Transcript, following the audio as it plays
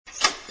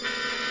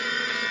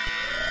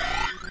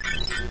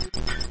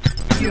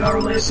You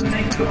are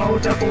listening to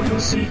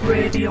OWC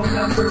Radio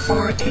number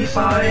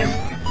 45,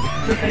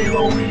 the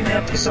Halloween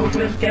episode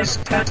with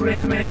guest Patrick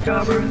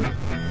McGovern.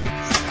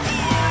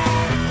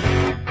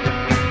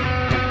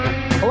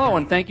 Hello,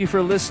 and thank you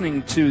for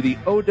listening to the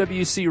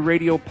OWC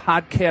Radio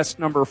podcast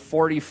number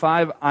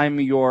 45. I'm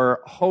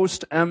your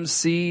host,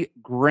 MC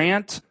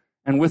Grant,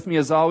 and with me,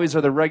 as always,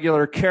 are the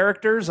regular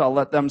characters. I'll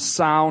let them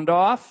sound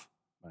off.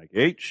 Mike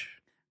H.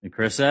 And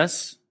Chris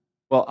S.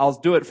 Well, I'll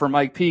do it for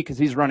Mike P. because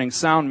he's running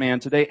Sound Man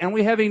today. And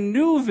we have a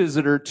new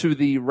visitor to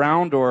the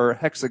round or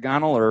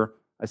hexagonal or,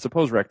 I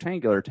suppose,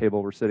 rectangular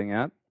table we're sitting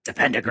at. The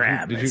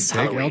pentagram. Did you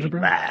take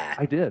algebra?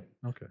 I did.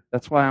 Okay.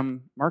 That's why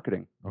I'm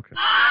marketing. Okay.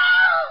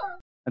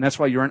 And that's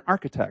why you're an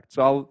architect.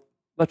 So I'll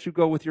let you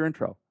go with your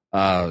intro.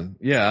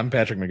 Yeah, I'm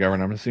Patrick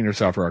McGovern. I'm a senior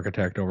software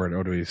architect over at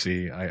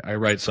OWC. I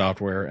write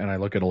software and I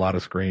look at a lot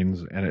of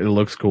screens and it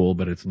looks cool,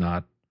 but it's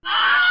not.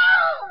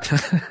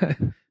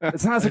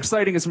 It's not as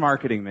exciting as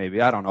marketing,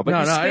 maybe. I don't know. But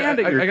No, you stand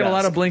at your I got a lot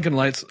desk. of blinking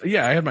lights.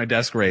 Yeah, I had my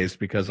desk raised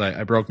because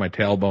I broke my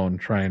tailbone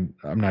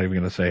I'm not even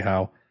going to say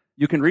how.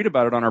 You can read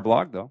about it on our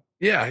blog, though.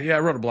 Yeah, I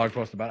wrote a blog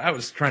post about it. I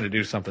was trying to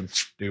do something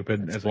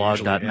stupid. It's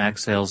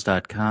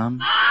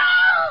blog.macsales.com.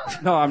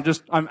 No,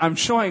 I'm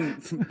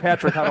showing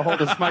Patrick how to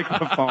hold his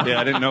microphone. Yeah,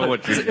 I didn't know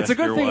what It's a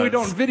good thing we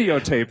don't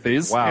videotape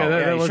these. Wow. Yeah,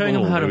 that You're looked showing a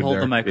him little how to rude hold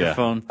there. the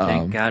microphone. Yeah.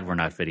 Thank God we're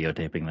not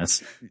videotaping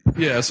this.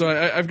 Yeah, so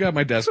I've got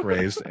my desk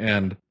raised,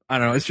 and I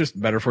don't know, it's just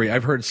better for you.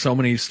 I've heard so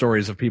many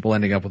stories of people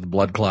ending up with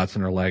blood clots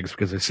in their legs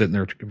because they sit in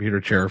their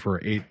computer chair for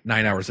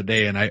 8-9 hours a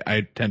day, and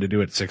I tend to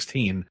do it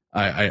 16.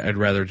 I'd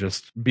rather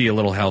just be a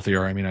little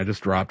healthier. I mean, I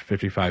just dropped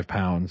 55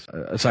 pounds.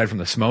 Aside from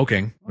the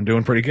smoking, I'm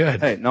doing pretty good.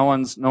 Hey, no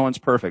one's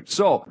perfect.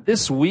 So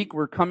this week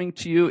we're coming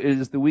to you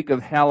is the week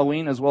of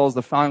Halloween as well as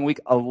the following week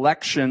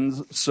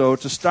elections. So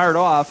to start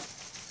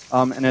off,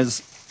 and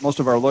as most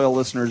of our loyal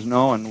listeners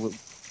know, and we'll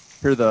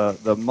hear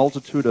the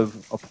multitude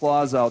of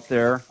applause out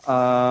there,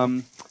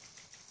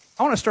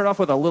 I want to start off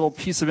with a little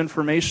piece of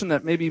information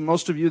that maybe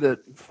most of you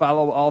that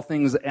follow all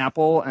things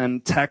Apple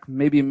and tech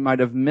maybe might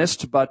have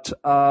missed. But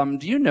do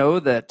you know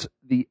that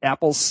the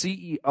Apple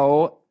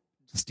CEO,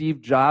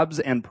 Steve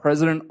Jobs, and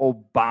President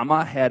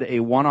Obama had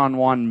a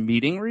one-on-one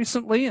meeting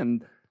recently?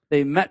 And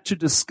they met to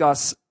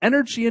discuss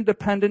energy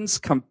independence,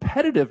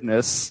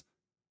 competitiveness,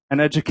 and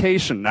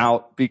education.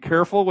 Now, be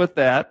careful with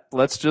that.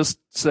 Let's just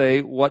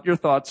say what your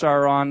thoughts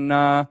are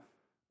on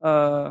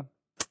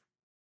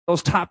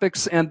those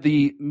topics and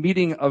the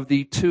meeting of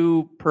the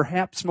two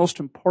perhaps most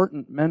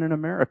important men in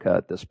America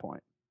at this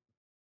point.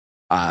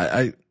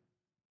 I'm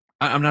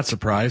not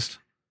surprised.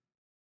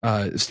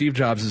 Steve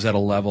Jobs is at a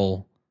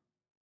level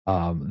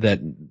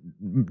that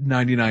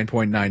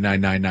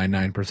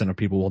 99.99999% of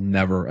people will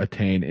never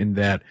attain, in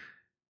that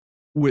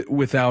with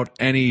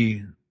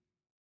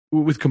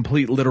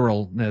complete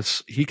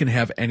literalness, he can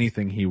have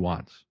anything he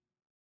wants.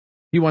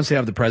 He wants to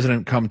have the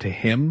president come to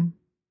him.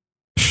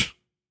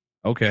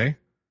 Okay.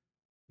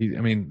 I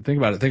mean, think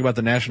about it. Think about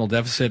the national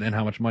deficit and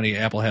how much money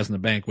Apple has in the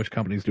bank. Which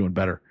company's doing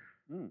better?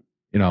 You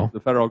know, the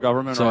federal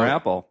government or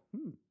Apple?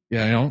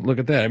 Yeah, you know, look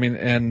at that. I mean,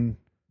 and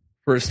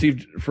for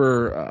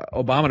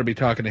Obama to be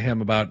talking to him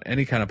about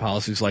any kind of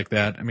policies like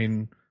that, I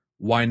mean,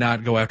 why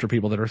not go after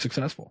people that are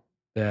successful,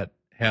 that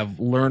have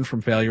learned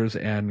from failures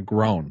and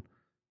grown?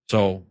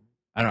 So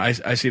I don't know,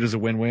 I see it as a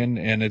win-win,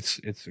 and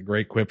it's a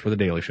great quip for the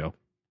Daily Show.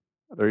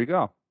 There you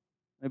go.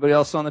 Anybody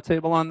else on the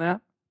table on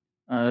that?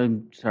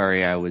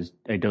 Sorry, I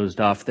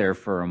dozed off there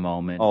for a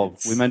moment. Oh,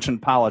 we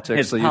mentioned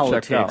politics, so you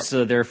checked out.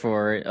 So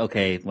therefore,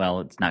 okay, well,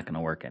 it's not going to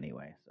work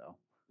anyway. So,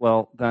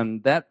 well,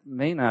 then that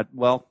may not.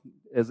 Well,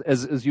 as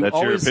you that's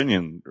always, your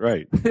opinion,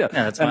 right? Yeah,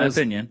 that's my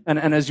opinion.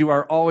 And as you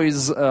are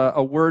always a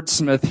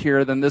wordsmith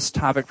here, then this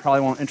topic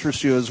probably won't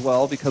interest you as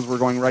well because we're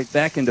going right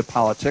back into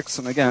politics,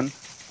 and again,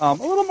 a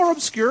little more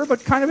obscure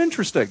but kind of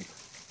interesting.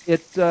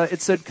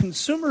 It said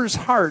consumers'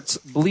 hearts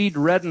bleed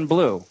red and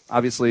blue,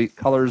 obviously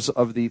colors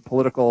of the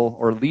political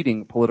or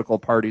leading political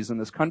parties in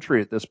this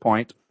country at this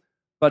point.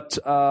 But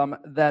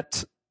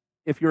that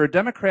if you're a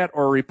Democrat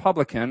or a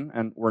Republican,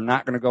 and we're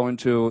not going to go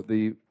into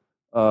the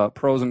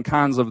pros and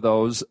cons of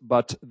those,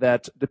 but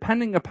that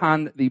depending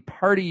upon the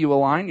party you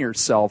align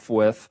yourself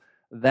with,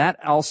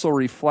 that also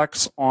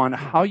reflects on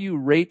how you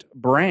rate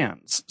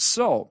brands.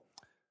 So,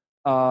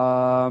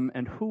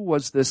 and who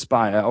was this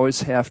by? I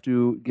always have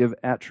to give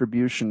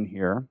attribution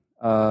here.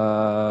 It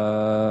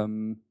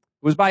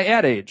was by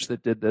Ad Age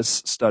that did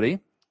this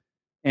study.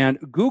 And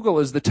Google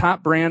is the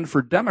top brand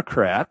for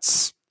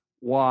Democrats,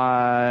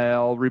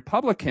 while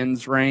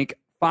Republicans rank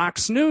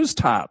Fox News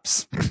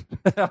tops.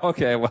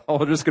 Okay, well,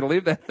 we're just going to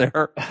leave that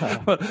there.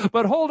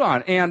 But hold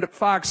on. And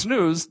Fox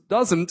News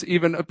doesn't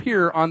even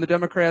appear on the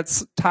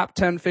Democrats' top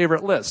 10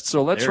 favorite list.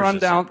 So let's run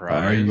down.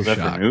 Are you Was that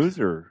for shocked? news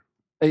or?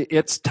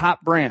 It's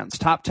top brands,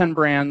 top 10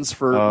 brands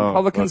for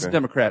Republicans and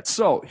Democrats.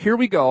 So here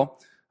we go.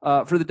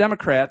 For the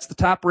Democrats, the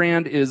top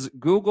brand is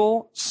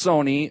Google,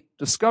 Sony,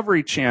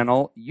 Discovery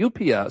Channel,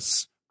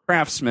 UPS,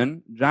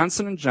 Craftsman,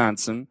 Johnson &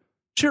 Johnson,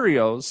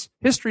 Cheerios,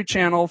 History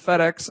Channel,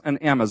 FedEx, and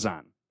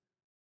Amazon.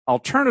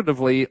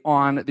 Alternatively,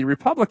 on the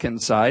Republican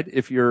side,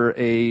 if you're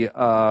a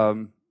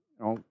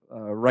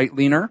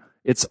right-leaner,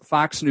 it's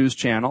Fox News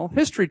Channel,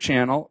 History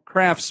Channel,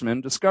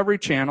 Craftsman, Discovery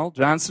Channel,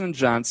 Johnson &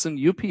 Johnson,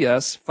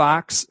 UPS,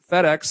 Fox,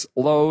 FedEx,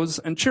 Lowe's,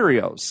 and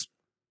Cheerios.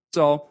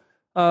 So,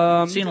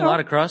 seen a lot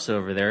of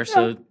crossover there.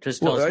 So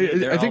just tell us.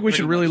 I think we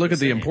should really look at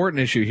the important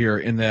issue here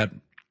in that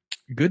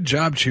good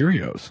job,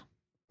 Cheerios.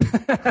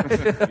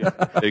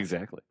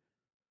 Exactly.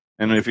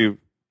 And I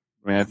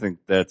think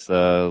that's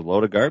a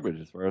load of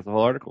garbage as far as the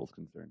whole article is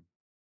concerned.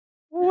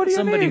 Well, what do you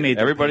Somebody mean? made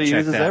their Everybody paycheck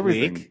uses that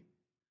everything. week.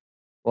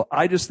 Well,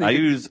 I just think I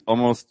use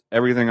almost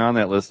everything on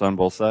that list on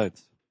both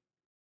sides.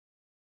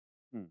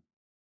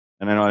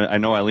 And I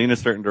know I lean a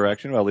certain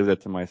direction. I'll leave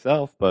that to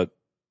myself, but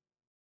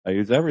I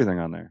use everything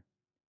on there.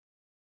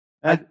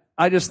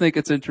 I just think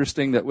it's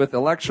interesting that with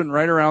election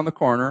right around the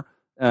corner,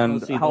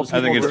 and how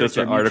I think it's just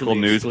an article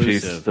news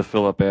piece exclusive. to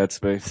fill up ad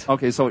space.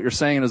 Okay, so what you're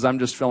saying is I'm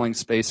just filling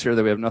space here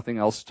that we have nothing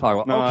else to talk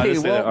about. No, I okay,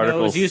 just say well, that article-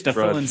 It was used to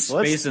fill in Let's-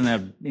 space in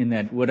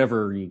that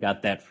whatever you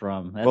got that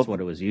from. That's what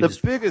it was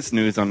used The biggest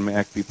news on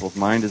Mac people's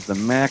mind is the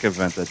Mac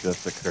event that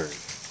just occurred.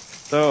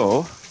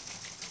 So,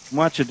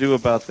 what you do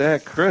about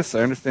that, Chris?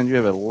 I understand you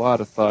have a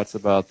lot of thoughts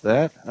about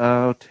that.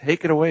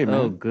 Take it away, man.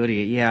 Oh,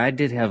 goody. Yeah, I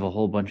did have a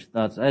whole bunch of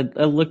thoughts. I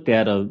looked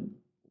at a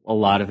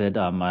lot of it.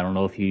 I don't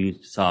know if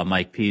you saw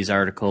Mike P's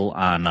article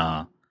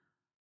on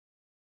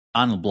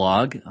the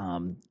blog.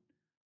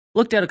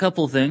 Looked at a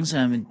couple of things.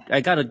 I mean,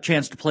 I got a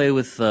chance to play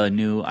with the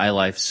new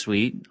iLife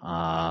suite.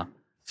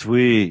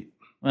 Sweet.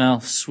 Well,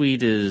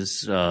 suite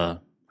is it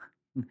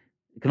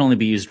can only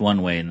be used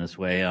one way in this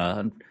way.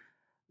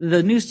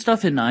 The new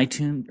stuff in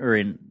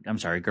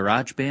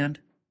GarageBand,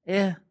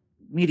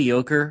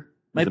 mediocre.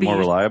 Is it more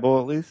reliable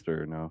at least,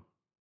 or no?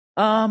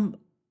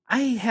 I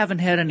haven't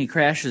had any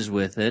crashes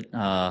with it.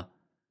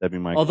 That'd be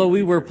my. Although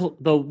we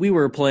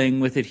were playing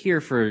with it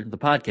here for the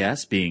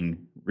podcast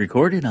being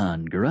recorded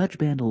on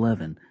GarageBand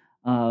 11.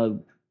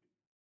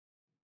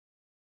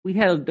 We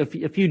had a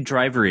few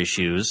driver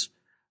issues,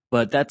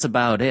 but that's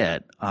about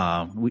it.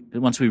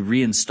 Once we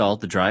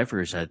reinstalled the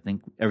drivers, I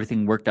think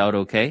everything worked out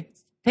okay.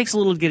 Takes a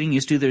little getting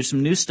used to. There's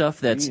some new stuff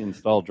that's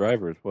reinstalled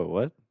drivers.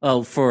 What?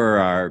 Oh, for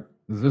our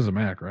This is a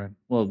Mac, right?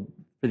 for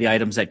the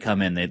items that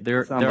come in.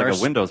 There Sounds are like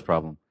a Windows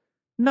problem.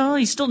 No,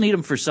 you still need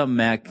them for some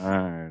Mac All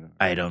right.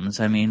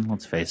 items. I mean,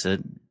 let's face it.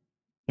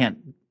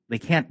 They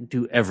can't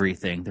do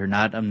everything. They're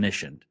not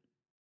omniscient.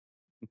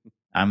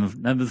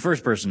 I'm the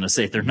first person to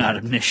say they're not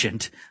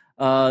omniscient.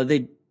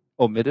 They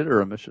omitted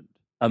or omission?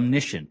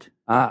 omniscient.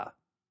 Ah,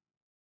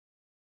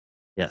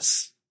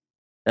 Yes.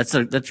 That's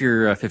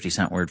your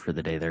 50-cent word for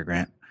the day there,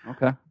 Grant.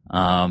 okay.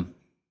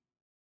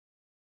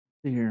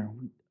 Here.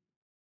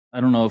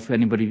 I don't know if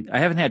anybody. I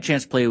haven't had a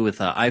chance to play with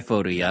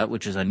iPhoto yet,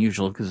 which is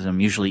unusual because I'm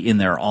usually in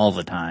there all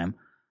the time.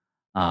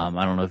 I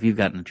don't know if you've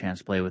gotten a chance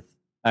to play with.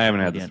 I haven't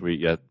had the suite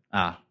yet.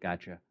 Ah,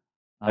 gotcha.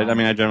 I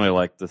mean, I generally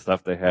like the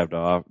stuff they have to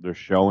offer. They're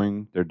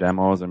showing their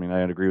demos. I mean,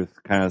 I agree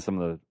with kind of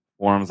some of the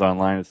forums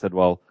online that said,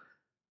 well,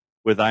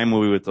 with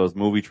iMovie, with those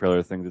movie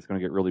trailer things, it's going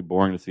to get really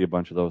boring to see a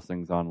bunch of those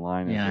things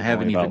online. Yeah, I There's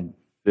haven't only about even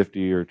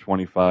 50 or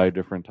 25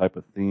 different type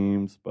of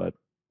themes, but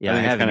Yeah, I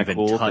think it's haven't kinda even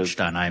cool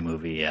touched on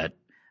iMovie yet.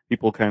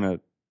 people kind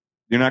of,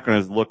 you're not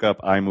going to look up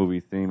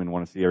iMovie theme and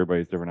want to see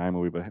everybody's different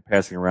iMovie, but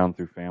passing around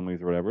through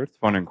families or whatever, it's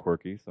fun and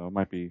quirky, so it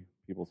might be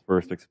people's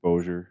first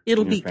exposure.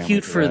 It'll in your be family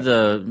cute to for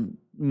that.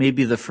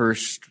 maybe the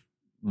first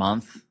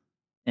month,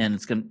 and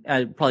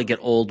I'd probably get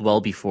old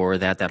well before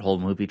that whole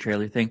movie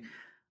trailer thing.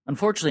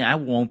 Unfortunately, I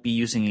won't be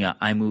using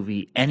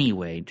iMovie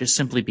anyway, just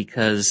simply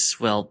because,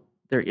 well,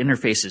 their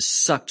interface has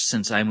sucked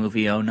since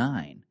iMovie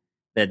 09.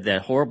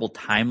 That horrible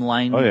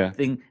timeline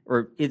thing,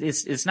 or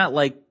it's not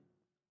like.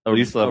 You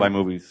used to have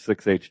iMovie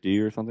 6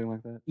 HD or something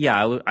like that? Yeah,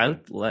 I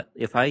would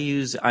if I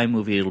use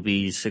iMovie, it'll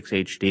be 6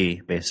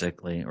 HD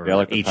basically, or Yeah, I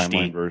like the HD.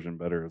 timeline version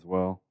better as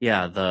well.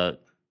 Yeah,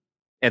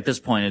 at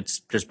this point, it's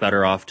just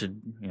better off to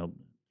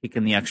kick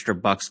in the extra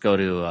bucks, go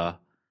to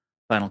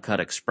Final Cut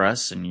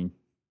Express, and you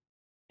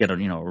get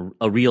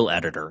a real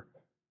editor.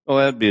 Well,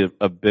 that'd be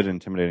a bit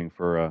intimidating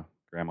for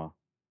grandma.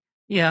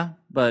 Yeah,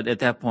 but at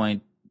that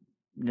point,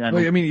 Well,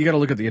 I mean, you got to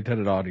look at the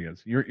intended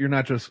audience. You're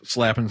not just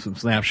slapping some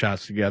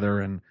snapshots together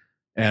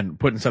and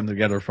putting something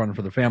together fun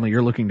for the family.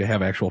 You're looking to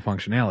have actual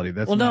functionality.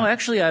 That's no,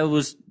 actually, I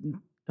was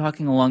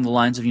talking along the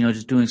lines of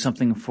just doing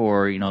something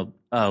for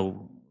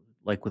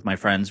like with my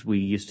friends, we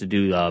used to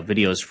do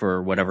videos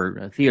for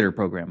whatever theater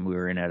program we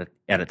were in at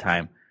a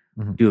time,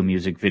 do a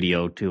music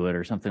video to it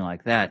or something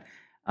like that.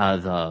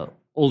 The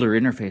older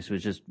interface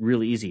was just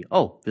really easy.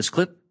 Oh, this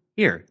clip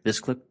here, this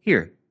clip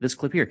here, this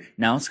clip here.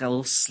 Now it's got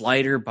little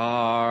slider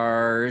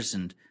bars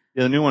and.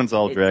 Yeah, the new one's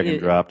all drag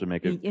and drop to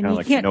make it kind of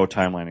like no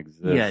timeline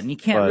exists. Yeah, and you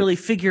can't really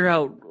figure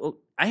out.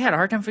 I had a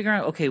hard time figuring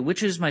out. Okay,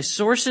 which is my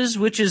sources,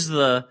 which is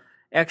the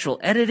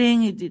actual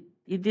editing.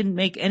 It didn't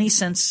make any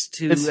sense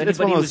to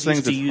anybody who was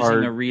used to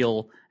using a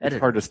real editor.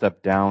 It's hard to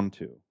step down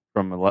to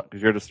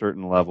because you're at a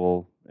certain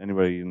level.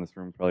 Anybody in this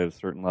room is probably at a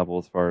certain level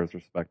as far as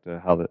respect to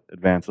how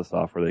advanced the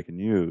software they can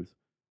use.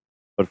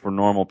 But for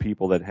normal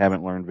people that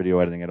haven't learned video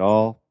editing at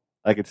all,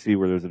 I could see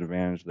where there's an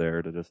advantage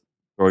there to just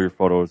throw your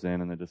photos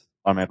in, and it just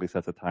automatically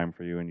sets a time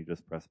for you, and you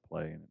just press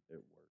play, and it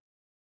works.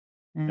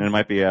 And it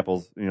might be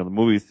Apple's, the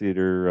movie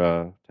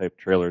theater type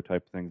trailer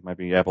type things might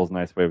be Apple's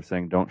nice way of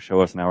saying, don't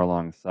show us an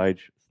hour-long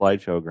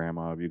slideshow,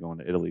 Grandma, of you going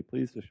to Italy.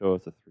 Please just show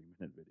us a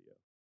 3-minute video.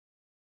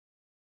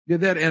 Yeah,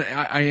 that, and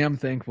I am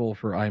thankful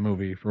for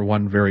iMovie for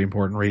one very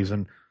important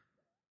reason.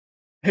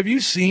 Have you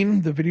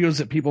seen the videos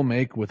that people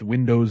make with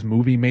Windows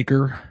Movie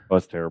Maker? Oh,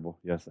 it's terrible.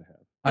 Yes, I have.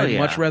 I'd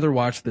much rather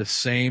watch the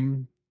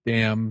same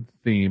damn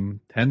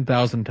theme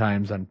 10,000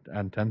 times on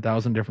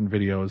 10,000 different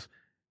videos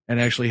and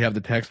actually have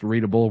the text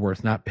readable where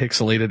it's not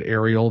pixelated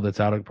Arial that's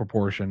out of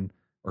proportion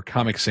or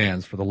Comic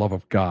Sans, for the love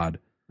of God.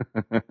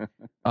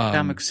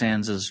 Comic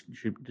Sans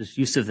just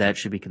use of that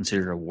should be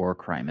considered a war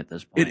crime at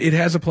this point. It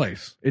has a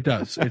place. It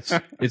does.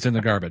 It's in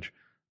the garbage.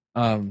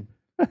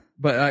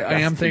 But I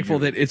am thankful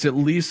that it's at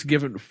least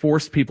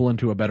forced people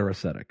into a better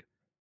aesthetic.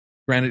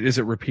 Granted, is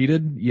it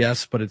repeated?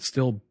 Yes, but it's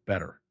still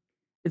better.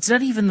 It's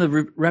not even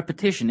the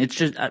repetition. It's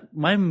just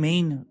my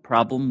main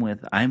problem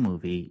with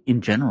iMovie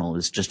in general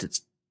is just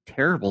its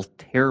terrible,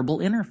 terrible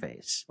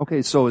interface.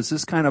 Okay, so is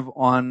this kind of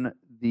on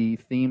the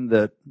theme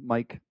that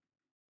Mike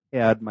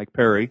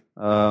Perry,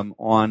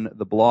 on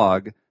the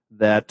blog,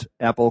 that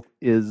Apple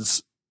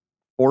is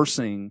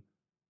forcing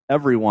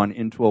everyone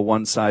into a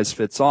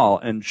one-size-fits-all?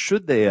 And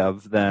should they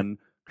have then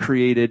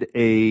created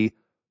a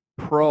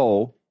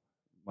pro,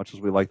 much as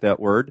we like that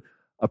word,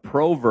 a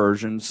pro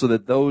version so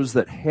that those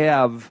that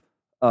have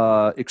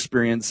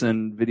experience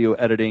in video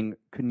editing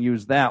can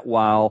use that,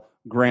 while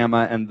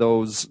Grandma and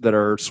those that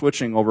are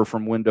switching over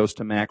from Windows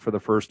to Mac for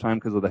the first time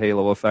because of the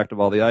halo effect of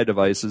all the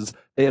iDevices,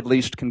 they at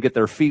least can get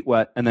their feet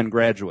wet and then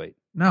graduate?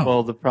 No.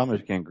 Well, the problem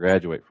is you can't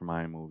graduate from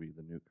iMovie,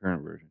 the new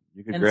current version.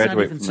 You can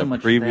graduate from the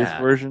previous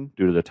version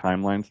due to the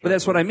timeline structure. But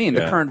that's what I mean.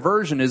 Yeah. The current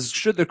version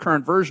should the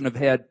current version have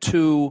had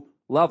 2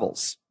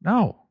 levels?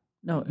 No.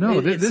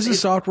 This is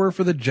software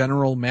for the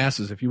general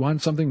masses. If you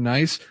want something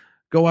nice,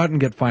 go out and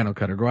get Final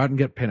Cut or go out and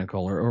get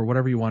Pinnacle or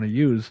whatever you want to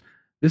use.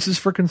 This is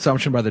for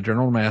consumption by the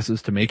general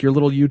masses to make your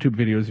little YouTube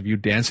videos of you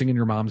dancing in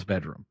your mom's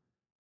bedroom.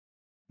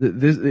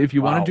 If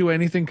you want to do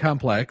anything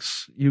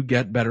complex, you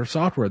get better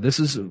software. This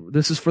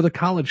is for the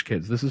college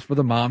kids. This is for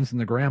the moms and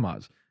the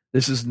grandmas.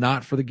 This is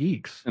not for the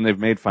geeks. And they've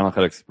made Final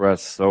Cut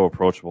Express so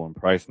approachable in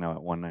price now at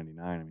 $199.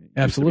 I mean, it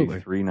absolutely,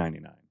 used to be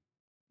 $399.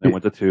 Then it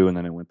went to $2, and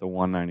then it went to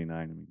 $199.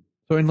 I mean,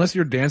 so unless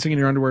you're dancing in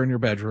your underwear in your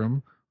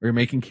bedroom or you're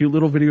making cute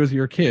little videos of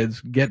your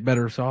kids, get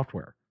better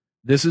software.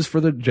 This is for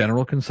the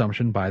general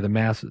consumption by the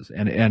masses,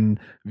 and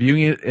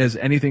viewing it as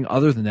anything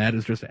other than that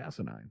is just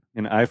asinine.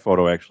 And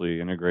iPhoto actually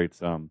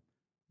integrates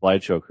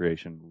slideshow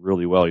creation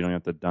really well. You don't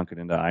have to dunk it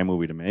into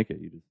iMovie to make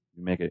it. You just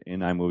make it in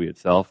iMovie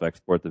itself,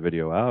 export the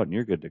video out, and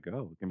you're good to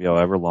go. It can be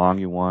however long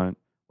you want,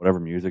 whatever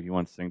music you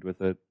want synced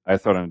with it. I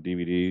throw it on a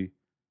DVD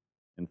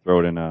and throw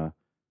it in a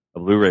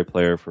Blu-ray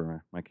player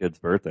for my kid's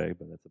birthday.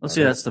 But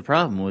that's the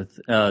problem with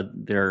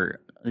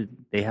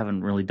they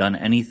haven't really done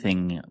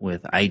anything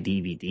with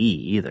iDVD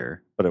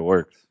either. But it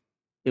works.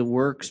 It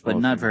works, but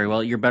not very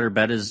well. Your better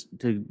bet is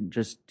to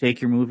just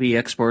take your movie,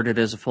 export it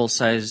as a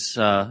full-size,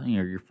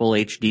 your full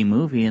HD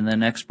movie, and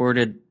then export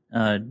it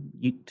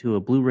to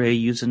a Blu-ray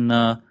using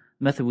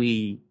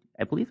method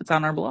I believe it's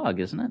on our blog,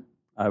 isn't it?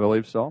 I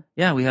believe so.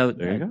 Yeah, we have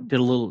have a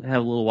little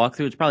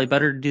walkthrough. It's probably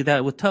better to do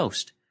that with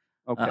Toast.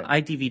 Okay.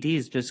 iDVD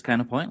is just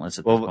kind of pointless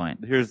at this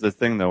point. Here's the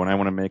thing, though. When I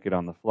want to make it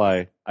on the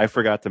fly, I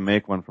forgot to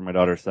make one for my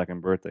daughter's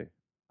 2nd birthday.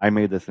 I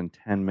made this in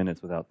 10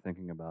 minutes without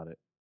thinking about it.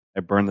 I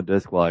burned the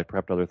disc while I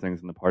prepped other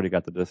things in the party,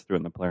 got the disc through it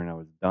in the player, and I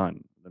was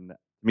done. To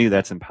me,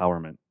 that's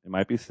empowerment. It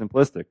might be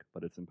simplistic,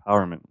 but it's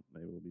empowerment.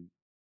 They will be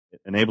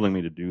enabling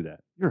me to do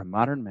that. You're a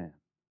modern man.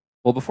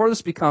 Well, before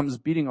this becomes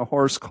beating a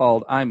horse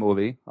called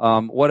iMovie,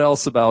 what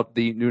else about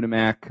the new to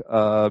Mac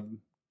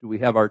do we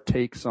have our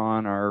takes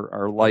on,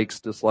 our likes,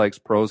 dislikes,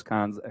 pros,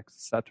 cons,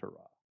 etc.?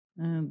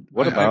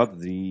 What about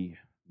the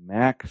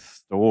Mac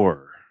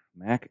Store,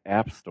 Mac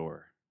App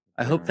Store?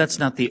 I hope that's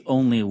not the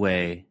only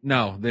way.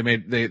 No, they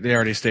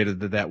already stated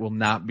that will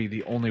not be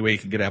the only way you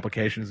can get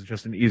applications. It's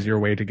just an easier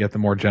way to get the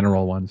more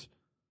general ones.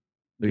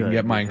 So you can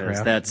get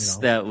Minecraft.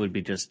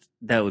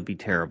 That would be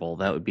terrible.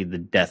 That would be the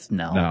death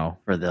knell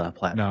for the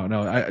platform.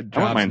 No. I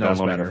don't mind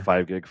downloading a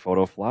 5 gig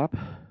photo flop.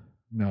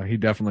 No,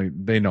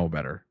 they know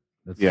better.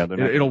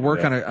 It'll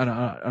work on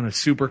a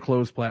super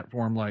closed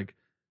platform like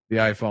the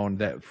iPhone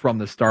that from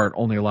the start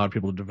only allowed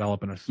people to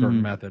develop in a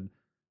certain method.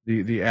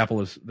 The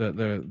Apple is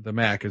the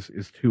Mac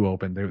is too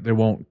open. They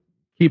won't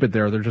keep it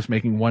there. They're just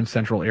making one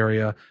central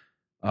area,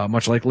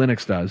 much like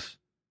Linux does.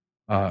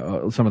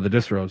 Some of the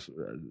distros,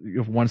 you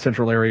have one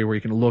central area where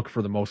you can look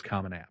for the most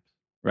common apps.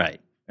 Right.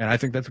 And I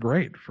think that's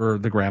great for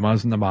the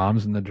grandmas and the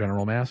moms and the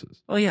general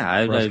masses. Oh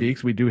yeah, for us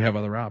geeks, we do have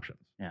other options.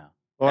 Yeah.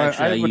 Well,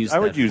 actually, I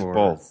would use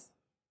both.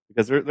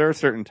 Because there are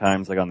certain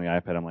times, like on the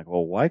iPad, I'm like,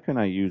 well, why couldn't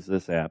I use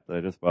this app that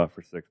I just bought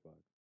for $6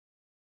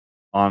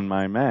 on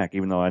my Mac?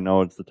 Even though I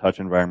know it's the touch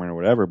environment or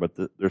whatever, but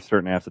there's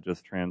certain apps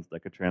that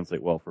could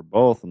translate well for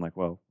both. I'm like,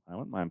 well, I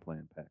wouldn't mind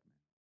playing Pac-Man.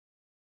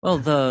 Well,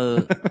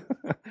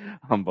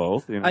 on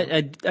both. You know?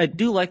 I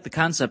do like the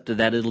concept of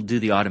that. It'll do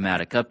the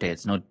automatic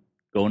updates. No,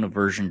 go in a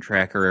version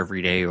tracker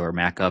every day or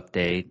Mac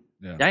update.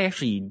 Yeah. I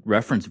actually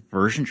reference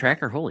version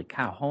tracker. Holy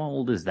cow, how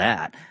old is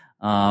that?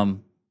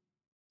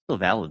 Still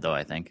valid though,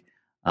 I think.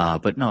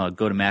 But no,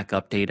 go to Mac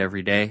update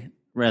every day.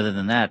 Rather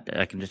than that,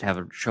 I can just have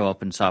it show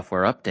up in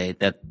software update.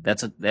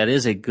 That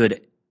is a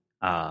good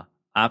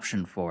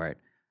option for it.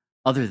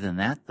 Other than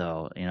that,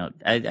 though,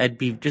 I'd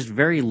be just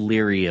very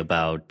leery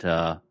about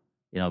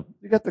you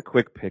got the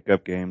quick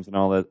pickup games and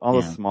all that,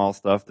 the small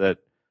stuff that,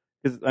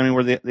 because I mean,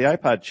 where the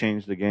iPod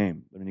changed the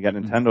game. I mean, you got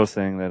Nintendo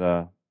saying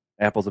that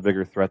Apple's a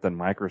bigger threat than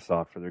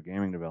Microsoft for their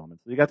gaming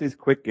development. So you got these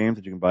quick games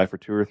that you can buy for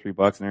 $2 or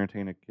 $3 and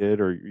entertain a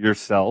kid or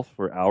yourself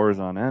for hours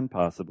on end,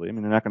 possibly. I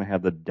mean, they're not going to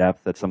have the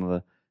depth that some of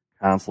the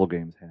console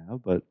games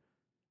have, but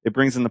it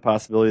brings in the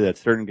possibility that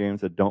certain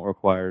games that don't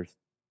require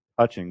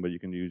touching, but you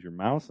can use your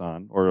mouse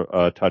on, or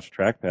a touch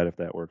trackpad if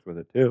that works with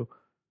it too.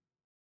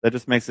 That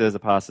just makes it as a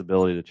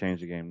possibility to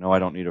change the game. No, I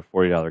don't need a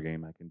 $40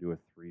 game. I can do a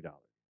 $3.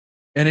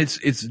 And it's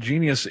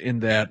genius in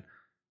that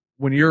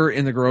when you're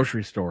in the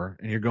grocery store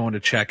and you're going to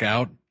check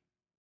out,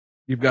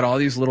 you've got all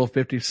these little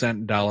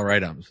 50-cent dollar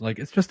items. Like,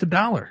 it's just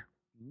 $1.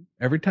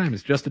 Every time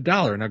it's just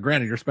 $1. Now,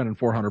 granted, you're spending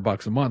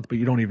 $400 a month, but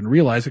you don't even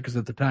realize it because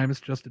at the time it's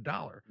just $1.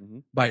 Mm-hmm.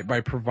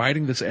 By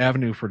providing this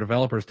avenue for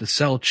developers to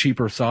sell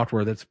cheaper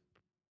software that's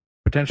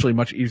potentially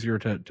much easier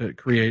to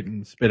create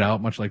and spit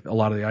out, much like a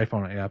lot of the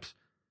iPhone apps,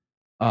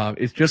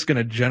 it's just going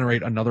to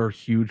generate another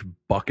huge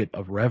bucket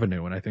of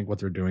revenue. And I think what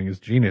they're doing is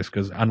genius,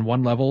 because on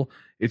one level,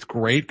 it's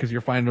great because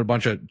you're finding a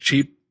bunch of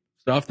cheap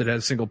stuff that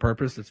has single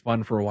purpose that's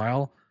fun for a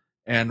while.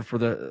 And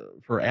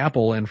for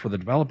Apple and for the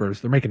developers,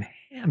 they're making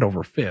hand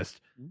over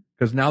fist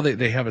because now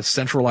they have a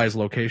centralized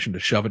location to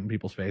shove it in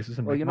people's faces.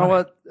 And well, you know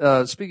what?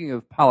 Speaking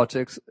of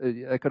politics,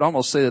 I could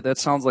almost say that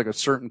sounds like a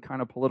certain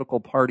kind of political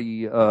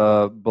party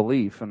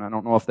belief, and I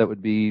don't know if that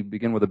would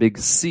begin with a big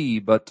C,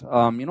 but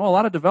a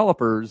lot of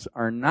developers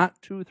are not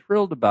too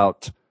thrilled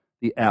about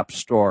the App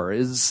Store.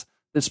 Is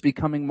this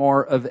becoming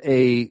more of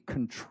a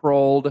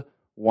controlled,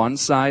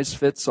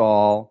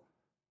 one-size-fits-all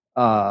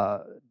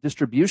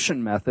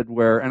distribution method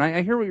where, and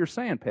I hear what you're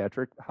saying,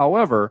 Patrick.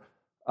 However,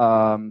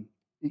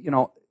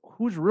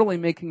 who's really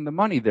making the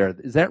money there?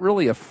 Is that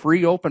really a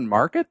free open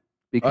market?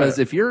 Because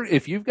if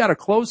you've got a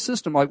closed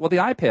system, like, well, the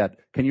iPad,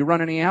 can you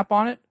run any app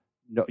on it?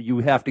 No, you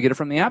have to get it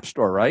from the App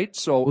Store, right?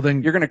 So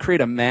then you're going to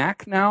create a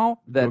Mac now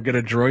that go get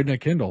a Droid and a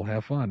Kindle,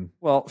 have fun.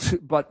 Well,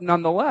 but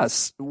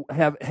nonetheless,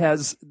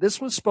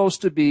 this was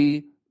supposed to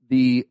be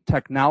the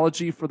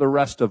technology for the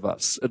rest of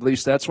us. At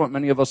least that's what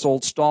many of us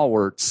old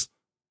stalwarts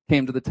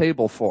came to the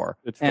table for.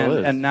 It still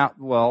is. And now,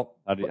 well,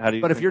 how do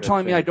you but if you're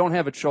telling me I don't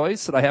have a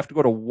choice, that I have to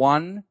go to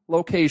one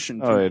location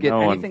to get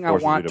anything I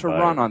want to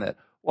run on it,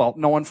 well,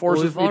 no one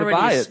forces me to buy it. We've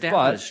already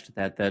established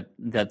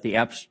that the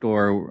App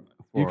Store.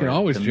 You can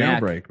always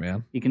jailbreak,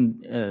 man. You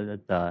can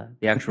the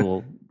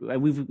actual.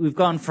 We've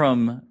gone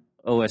from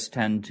OS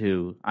 10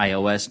 to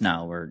iOS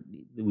now, where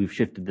we've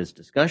shifted this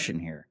discussion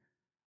here.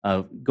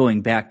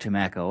 Going back to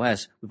Mac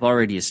OS, we've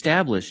already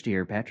established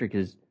here. Patrick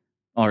has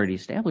already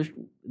established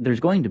there's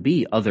going to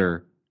be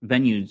other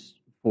venues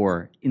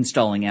for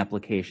installing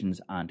applications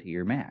onto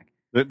your Mac.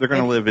 They're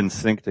going to live in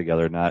sync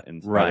together, not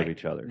instead of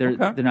each other. They're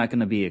not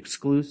going to be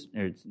exclusive.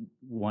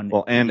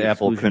 And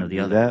Apple couldn't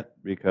do that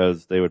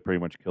because they would pretty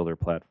much kill their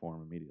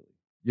platform immediately.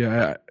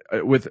 Yeah,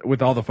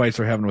 with all the fights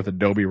they're having with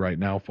Adobe right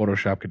now,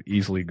 Photoshop could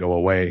easily go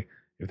away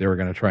if they were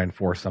going to try and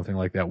force something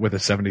like that with a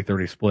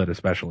 70-30 split,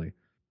 especially.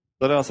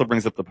 That also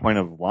brings up the point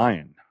of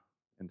Lion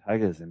and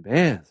tigers and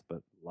bears,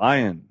 but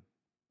Lion.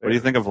 What do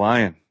you think of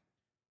Lion?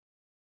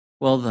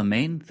 Well, the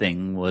main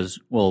thing was,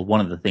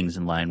 one of the things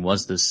in line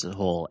was this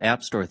whole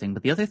App Store thing.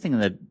 But the other thing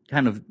that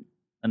kind of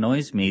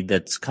annoys me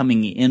that's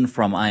coming in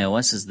from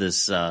iOS is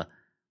this,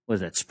 was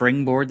that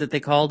Springboard that they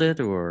called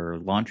it, or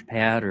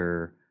Launchpad,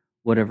 or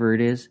whatever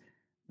it is?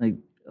 Like,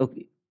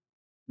 okay,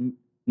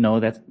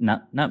 no, that's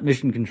not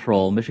Mission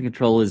Control. Mission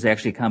Control is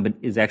actually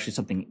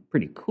something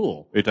pretty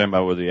cool. Are you talking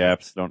about where the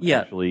apps don't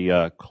actually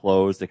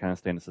close? They kind of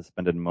stay in a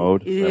suspended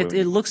mode?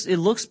 It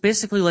looks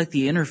basically like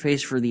the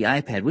interface for the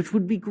iPad, which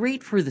would be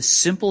great for the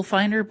Simple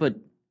Finder, but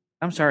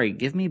I'm sorry,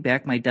 give me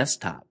back my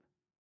desktop.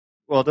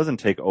 Well, it doesn't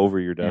take over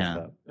your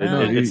desktop. Yeah.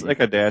 It's like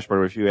a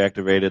dashboard where if you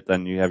activate it,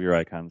 then you have your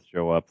icons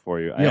show up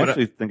for you. I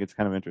actually think it's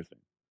kind of interesting.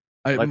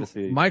 I'd like to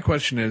see. My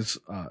question is,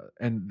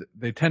 and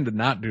they tend to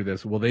not do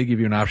this, will they give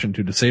you an option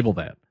to disable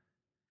that?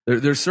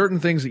 There's certain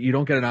things that you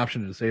don't get an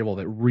option to disable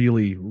that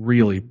really,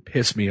 really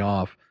piss me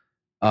off.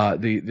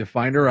 The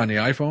Finder on the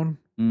iPhone,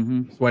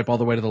 swipe all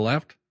the way to the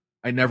left.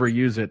 I never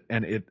use it,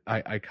 and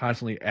I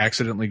constantly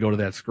accidentally go to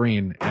that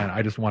screen, and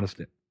I just want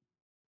to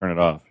turn it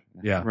off.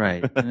 Yeah,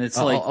 right. And it's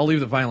I'll leave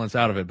the violence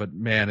out of it, but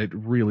man, it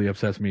really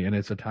upsets me, and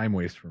it's a time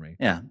waste for me.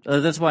 Yeah,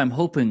 that's why I'm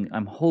hoping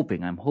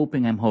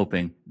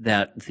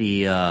that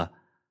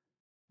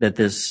that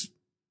this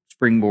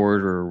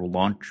Springboard or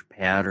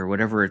Launchpad or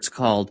whatever it's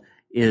called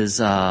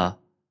is a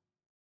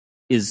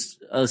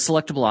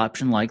selectable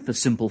option like the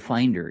Simple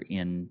Finder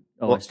in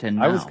OS 10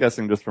 now. I was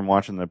guessing just from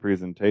watching the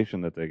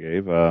presentation that they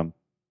gave,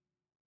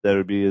 that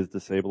would be as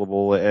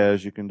disableable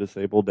as you can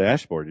disable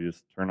dashboard. You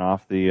just turn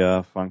off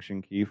the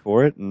function key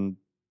for it, and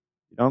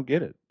you don't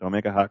get it. Don't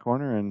make a hot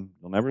corner, and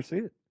you'll never see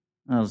it.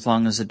 As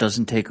long as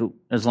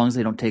as long as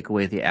they don't take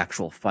away the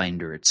actual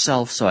Finder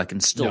itself, so I can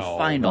still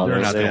find all they're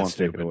those. not They that won't take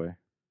it stupid. away.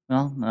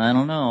 Well, I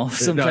don't know.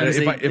 Sometimes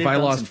if I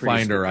lost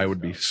Finder, I I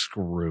would be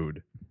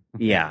screwed.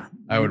 Yeah,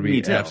 I would me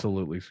be too.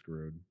 absolutely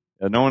screwed.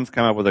 No one's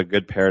come up with a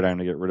good paradigm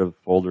to get rid of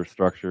folder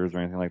structures or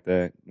anything like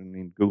that. I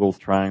mean, Google's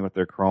trying with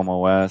their Chrome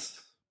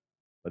OS,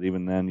 but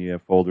even then, you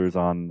have folders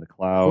on the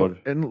cloud. Well,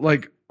 and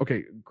like,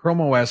 okay, Chrome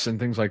OS and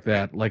things like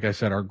that, like I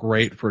said, are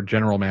great for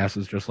general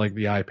masses, just like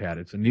the iPad.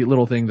 It's a neat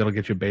little thing that'll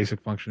get you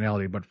basic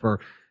functionality, but for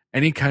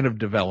any kind of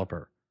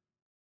developer,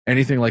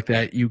 anything like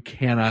that, you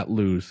cannot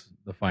lose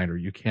the Finder.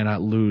 You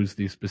cannot lose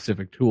these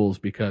specific tools,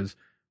 because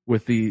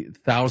with the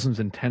thousands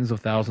and tens of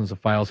thousands of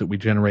files that we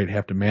generate,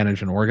 have to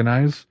manage and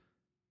organize,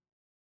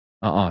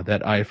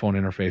 that iPhone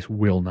interface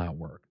will not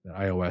work. That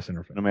iOS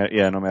interface.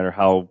 No matter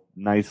how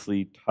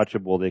nicely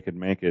touchable they could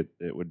make it,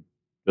 it would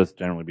just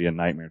generally be a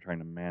nightmare trying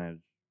to manage.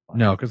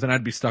 No, because then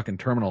I'd be stuck in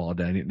terminal all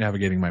day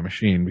navigating my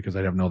machine, because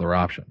I'd have no other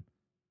option.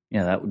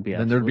 Yeah, that would be.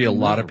 Then there'd be a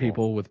lot of miserable.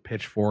 people with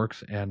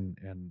pitchforks and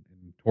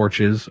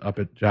torches up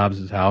at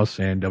Jobs' house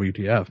saying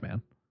WTF,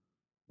 man.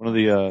 One of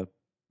the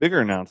bigger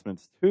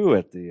announcements, too,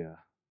 at the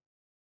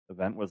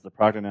event was the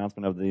product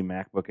announcement of the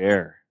MacBook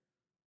Air.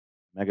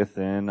 Mega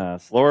thin,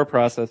 slower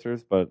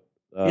processors, but...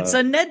 it's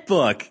a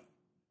netbook.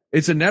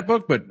 It's a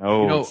netbook, but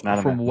No, it's not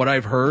a from netbook. what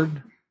I've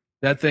heard,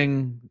 that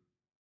thing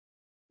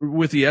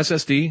with the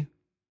SSD,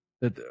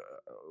 that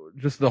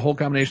just the whole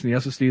combination, the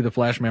SSD, the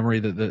flash memory,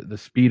 the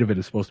speed of it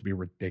is supposed to be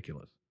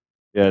ridiculous.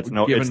 Yeah, it's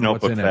given what's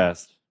notebook in it.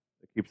 fast.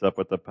 It keeps up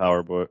with the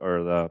PowerBook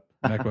or the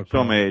MacBook show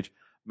Pro. my age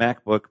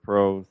MacBook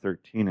Pro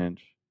 13-inch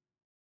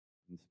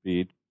in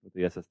speed with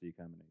the SSD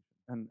combination.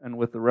 And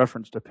with the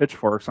reference to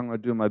pitchforks, I'm going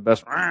to do my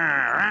best.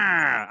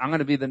 I'm going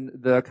to be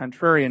the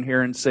contrarian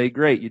here and say,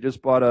 great, you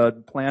just bought a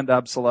planned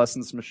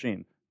obsolescence machine.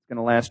 It's going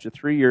to last you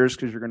 3 years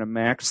because you're going to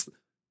max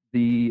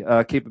the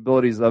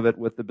capabilities of it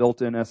with the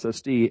built-in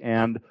SSD.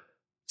 And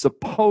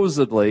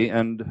supposedly,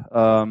 and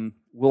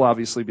we'll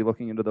obviously be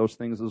looking into those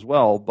things as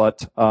well, but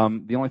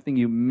the only thing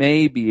you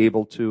may be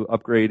able to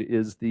upgrade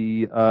is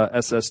the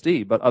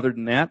SSD. But other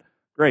than that,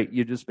 great.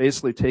 You just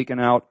basically taken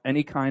out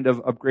any kind of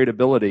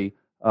upgradability.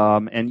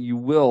 And you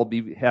will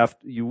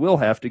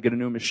have to get a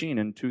new machine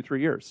in 2-3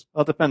 years.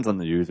 Well, it depends on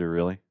the user,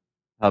 really.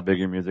 How big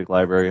your music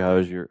library,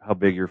 how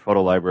big your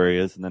photo library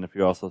is, and then if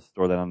you also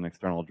store that on an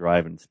external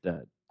drive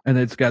instead. And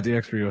it's got the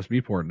extra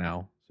USB port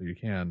now, so you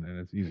can, and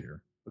it's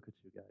easier. Look at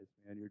you guys,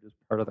 man. You're just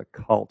part of the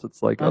cult.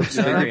 It's like, I'm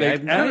sorry.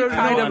 any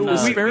kind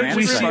of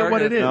We see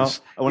what it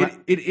is. No,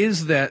 It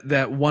is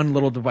that one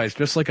little device,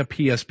 just like a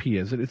PSP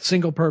is. It's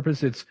single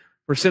purpose. It's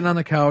for sitting on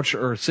the couch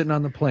or sitting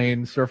on the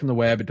plane, surfing the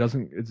web. It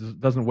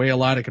doesn't weigh a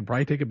lot. It can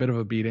probably take a bit of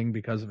a beating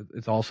because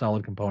it's all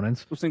solid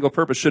components. single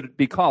purpose. Should it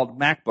be called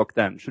MacBook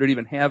then? Should it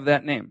even have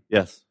that name?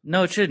 Yes.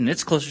 No, it shouldn't.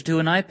 It's closer to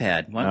an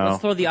iPad. No. Let's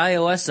throw the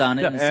iOS on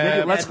it. and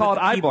Maybe let's call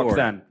it with the iBook keyboard.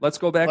 then. Let's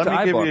go back Let to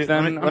me give iBook. you-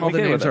 Then let me- I'm All the okay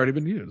names with it. already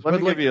been used. Let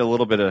But me give you a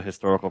little bit of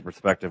historical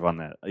perspective on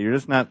that. You're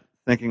just not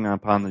thinking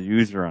upon the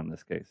user on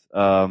this case.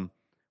 When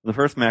the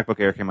first MacBook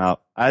Air came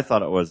out, I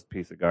thought it was a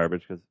piece of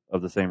garbage because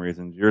of the same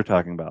reasons you're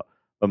talking about.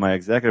 But my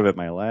executive at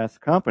my last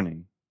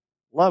company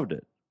loved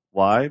it.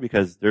 Why?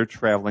 Because they're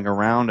traveling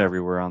around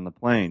everywhere on the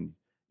plane.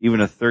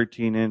 Even a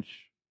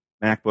 13-inch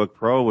MacBook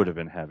Pro would have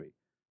been heavy.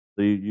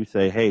 So you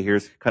say, hey,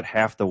 here's cut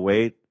half the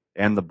weight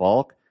and the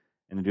bulk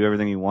and do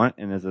everything you want.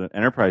 And as an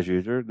enterprise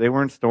user, they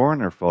weren't storing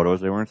their photos.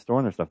 They weren't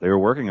storing their stuff. They were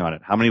working on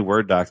it. How many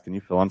Word docs can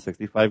you fill on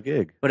 65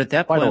 gig? But at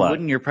that Quite a point, lot.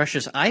 wouldn't your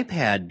precious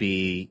iPad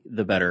be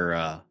the better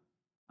option?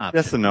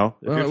 Yes and no.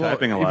 If you're Well,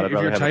 typing a if- lot, I'd if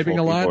rather you're have typing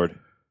a full a lot, keyboard.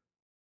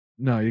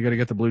 no, you got to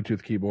get the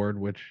Bluetooth keyboard,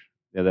 which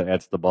Yeah, that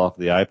adds the bulk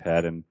of the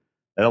iPad. And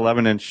that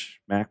 11-inch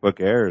MacBook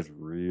Air is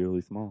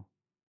really small.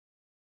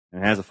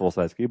 And it has a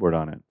full-size keyboard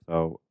on it.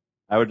 So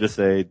I would just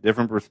say,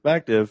 different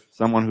perspective,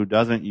 someone who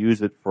doesn't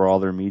use it for all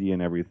their media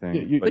and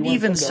everything. But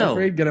even so,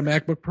 upgrade, get a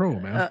MacBook Pro,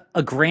 man.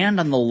 $1,000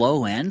 on the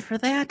low end for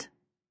that?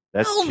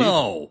 that's Hell cheap.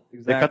 no.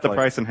 They cut the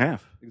price in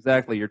half.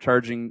 Exactly. You're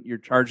charging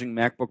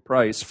MacBook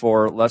price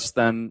for less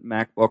than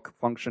MacBook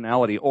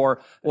functionality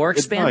or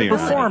expandability. you're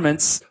not.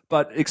 performance,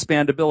 but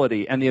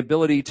expandability and the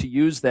ability to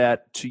use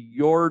that to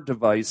your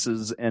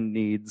devices and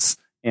needs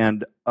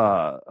and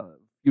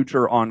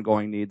future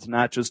ongoing needs,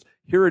 not just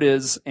here it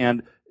is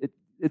and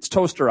it's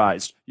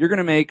toasterized. You're going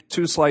to make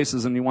 2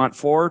 slices and you want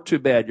 4? Too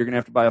bad. You're going to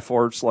have to buy a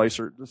 4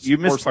 slicer. You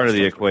missed part of the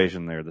toaster.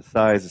 equation there. The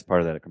size is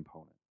part of that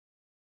component.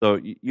 So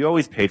you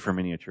always paid for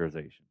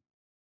miniaturization.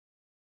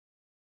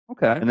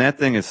 Okay. And that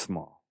thing is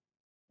small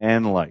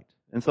and light.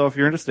 And so if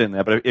you're interested in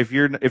that, but if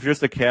you're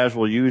just a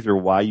casual user,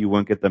 why you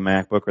wouldn't get the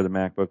MacBook or the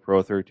MacBook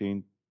Pro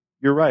 13,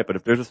 you're right. But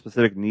if there's a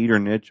specific need or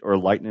niche or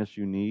lightness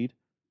you need,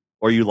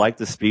 or you like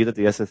the speed that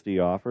the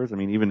SSD offers, I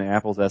mean, even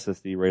Apple's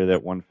SSD rated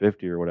at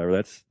 150 or whatever,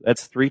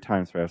 that's 3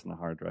 times faster than a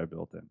hard drive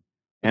built in.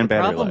 And The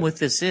battery problem life. with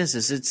this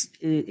is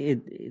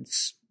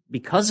it's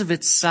because of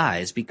its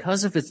size,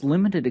 because of its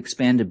limited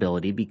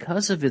expandability,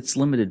 because of its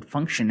limited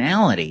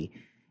functionality,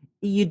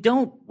 you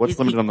don't... What's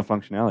limited on the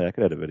functionality? I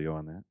could add a video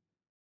on that.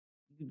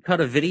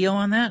 Cut a video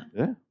on that?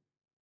 Yeah.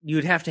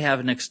 You'd have to have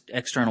an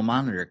external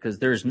monitor because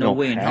there's no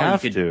way in hell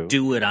you could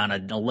do it on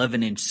an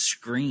 11-inch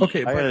screen.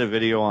 Okay, I had a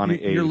video on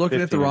you're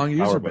looking at the wrong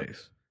user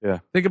base. Yeah.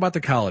 Think about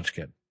the college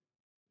kid.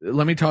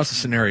 Let me toss a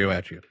scenario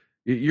at you.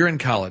 You're in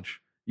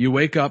college. You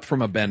wake up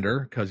from a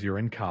bender because you're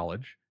in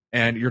college,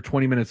 and you're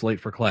 20 minutes late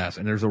for class,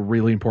 and there's a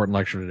really important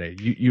lecture today.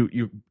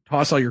 You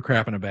toss all your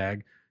crap in a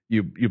bag.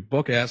 You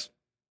book ass.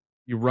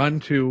 You run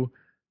to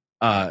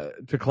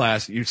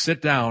class. You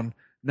sit down.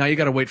 Now you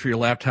got to wait for your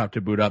laptop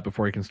to boot up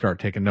before you can start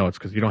taking notes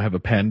because you don't have a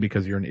pen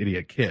because you're an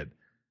idiot kid.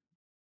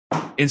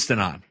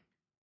 Instant on.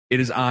 It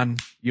is on.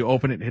 You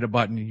open it, hit a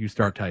button, you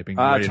start typing.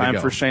 Time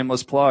for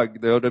shameless plug.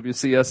 The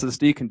OWC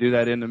SSD can do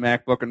that in the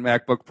MacBook and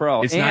MacBook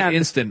Pro. It's not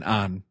instant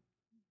on.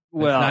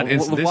 Well,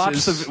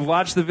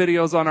 watch the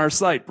videos on our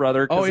site,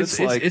 brother. Oh,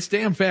 it's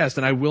damn fast,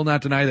 and I will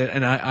not deny that.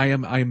 And I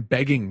am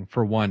begging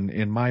for one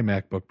in my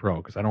MacBook Pro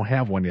because I don't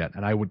have one yet,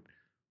 and I would.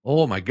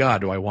 Oh my God,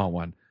 do I want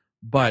one?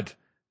 But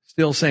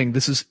still saying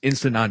this is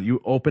instant on.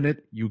 You open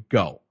it, you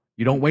go.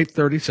 You don't wait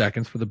 30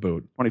 seconds for the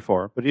boot.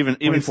 24, but even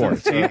 24.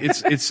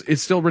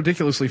 It's still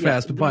ridiculously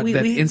fast. But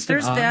that instant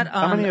there's on. That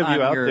on, how many of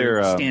you out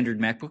there standard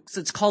MacBooks?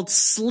 It's called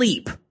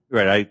Sleep.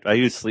 Right. I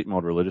use sleep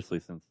mode religiously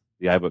since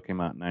the iBook came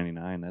out in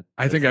 '99.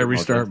 I think I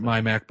restart my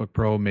MacBook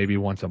Pro maybe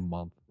once a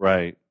month.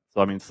 Right.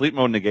 So I mean, sleep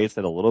mode negates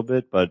that a little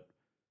bit, but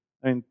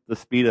I mean the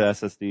speed of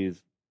SSD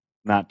is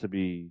not to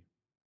be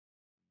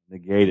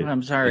negated.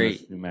 I'm sorry.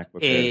 New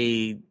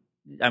MacBook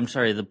I'm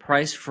sorry. The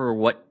price for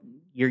what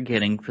you're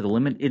getting for the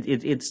limit,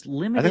 it's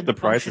limited. I think the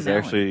price is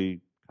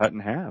actually cut in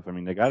half. I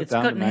mean, they got it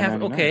down cut to in half.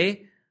 $9.99.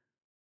 Okay.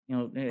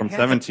 From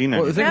 17.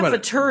 Half a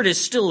turd is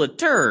still a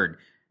turd.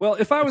 Well,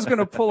 if I was going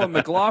to pull a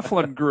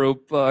McLaughlin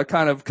group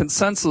kind of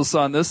consensus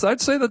on this,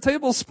 I'd say the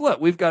table's split.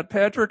 We've got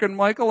Patrick and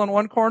Michael in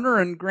one corner,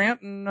 and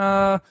Grant and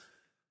the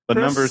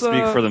Chris, numbers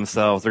speak for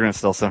themselves. They're going to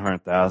sell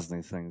 700,000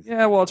 these things.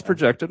 Yeah, well, it's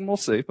projected, and we'll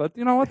see. But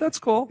you know what? That's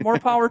cool. More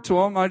power to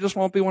them. I just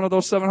won't be one of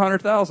those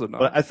 700,000.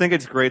 But I think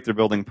it's great they're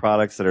building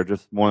products that are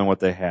just more than what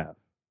they have.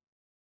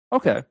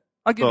 Okay,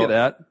 I'll give you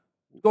that.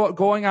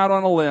 Going out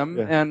on a limb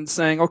and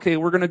saying, okay,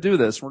 we're going to do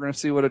this. We're going to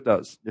see what it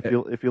does.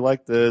 If you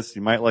like this,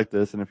 you might like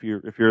this, and if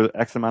you're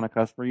X amount of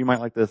customer, you might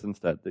like this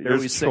instead.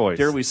 There's choice.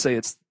 Dare we say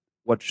it's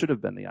what should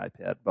have been the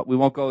iPad, but we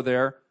won't go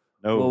there.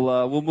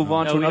 No, we'll move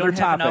on to another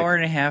topic. An hour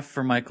and a half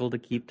for Michael to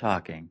keep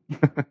talking.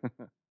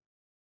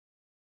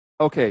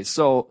 Okay,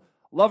 so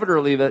love it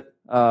or leave it.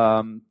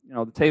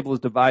 The table is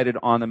divided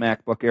on the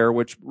MacBook Air,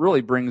 which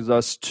really brings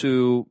us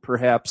to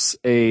perhaps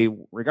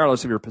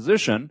regardless of your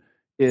position,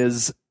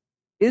 is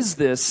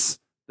this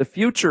the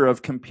future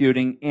of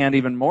computing, and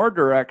even more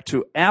direct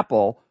to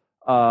Apple?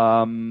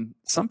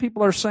 Some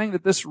people are saying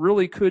that this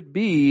really could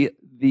be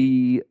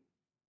the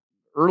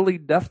early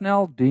death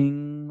knell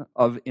ding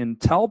of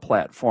Intel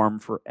platform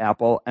for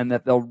Apple, and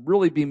that they'll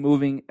really be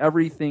moving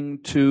everything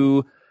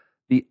to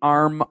the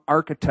ARM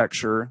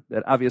architecture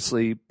that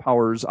obviously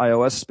powers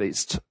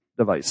iOS-based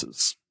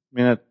devices.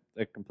 I mean,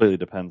 it completely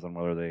depends on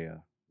whether they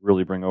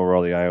really bring over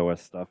all the iOS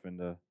stuff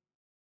into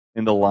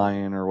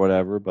Lion or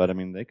whatever. But I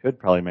mean, they could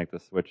probably make the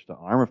switch to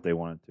ARM if they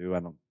wanted to.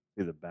 I don't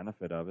see the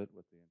benefit of it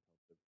with the.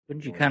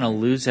 Wouldn't you kind of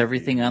lose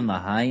everything on the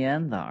high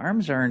end? The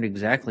ARMs aren't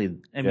exactly.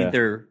 I mean,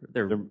 they're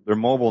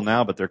mobile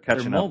now, but they're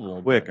catching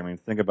up quick. I mean,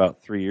 think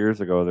about 3 years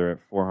ago they're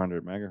at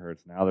 400 megahertz.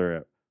 Now they're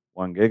at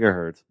 1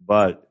 gigahertz.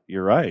 But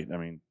you're right. I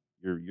mean,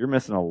 you're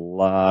missing a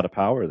lot of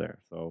power there.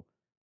 So,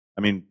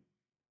 I mean,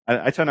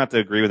 I try not to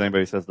agree with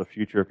anybody who says the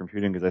future of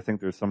computing because I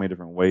think there's so many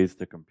different ways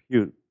to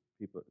compute.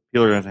 People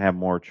are going to have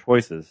more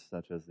choices,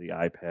 such as the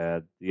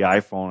iPad, the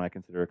iPhone. I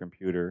consider a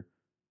computer,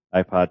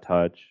 iPod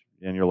Touch,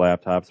 and your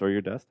laptops or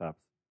your desktops.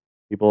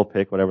 People will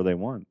pick whatever they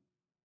want.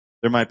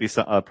 There might be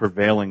a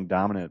prevailing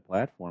dominant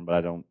platform, but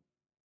I don't.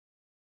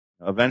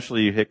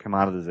 Eventually, you hit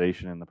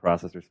commoditization in the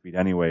processor speed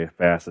anyway.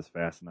 Fast is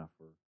fast enough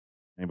for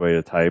anybody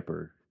to type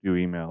or do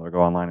email or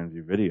go online and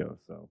do video.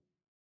 So,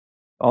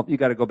 you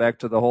got to go back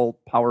to the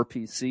whole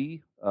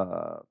PowerPC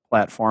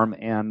platform,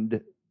 and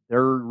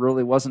there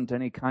really wasn't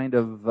any kind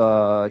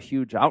of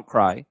huge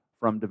outcry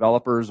from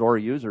developers or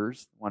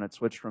users when it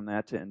switched from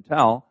that to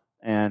Intel.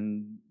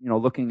 And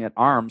looking at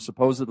ARM,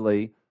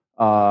 supposedly.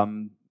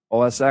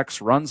 OS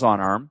X runs on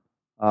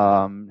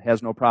ARM,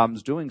 has no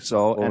problems doing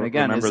so. Well, and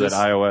again, remember that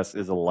iOS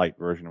is a light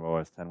version of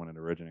OS X when it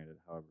originated.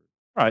 However,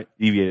 right,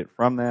 deviated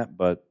from that,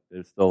 but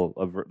it's still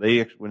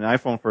when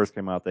iPhone first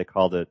came out, they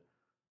called it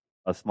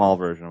a small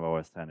version of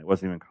OS X. It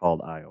wasn't even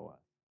called iOS.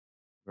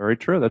 Very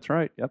true. That's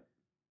right. Yep.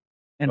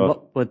 And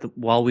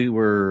while we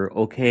were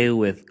okay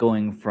with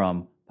going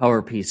from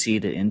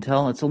PowerPC to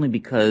Intel, it's only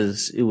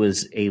because it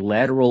was a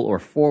lateral or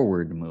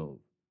forward move.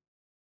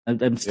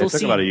 I'm still it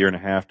took about a year and a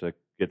half to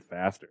get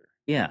faster.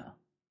 Yeah.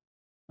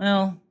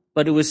 Well,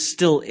 but it was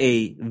still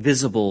a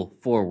visible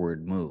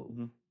forward move.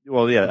 Mm-hmm.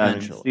 Well, yeah. I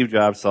mean, Steve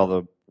Jobs saw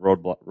the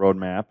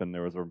roadmap, and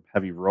there was a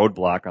heavy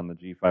roadblock on the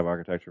G5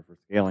 architecture for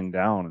scaling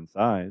down in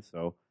size.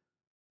 So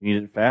You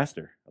need it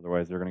faster.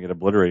 Otherwise, they're going to get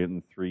obliterated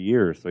in 3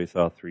 years. So he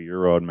saw a 3-year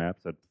roadmap,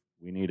 said,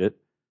 we need it.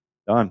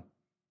 Done.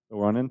 So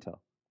we're on Intel.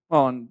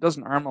 Well, and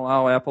doesn't ARM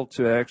allow Apple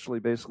to actually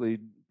basically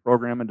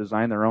program and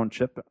design their own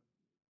chip?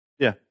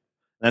 Yeah.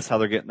 That's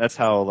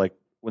how like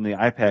when the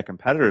iPad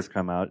competitors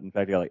come out, in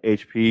fact, you got like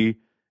HP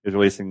is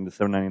releasing the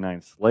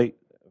 799 slate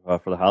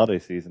for the holiday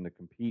season to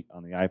compete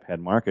on the iPad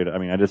market. I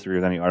mean, I disagree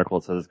with any article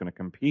that says it's going to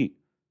compete.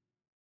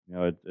 You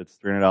know, it's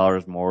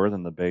 $300 more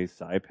than the base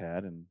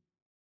iPad, and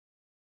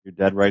you're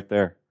dead right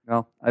there.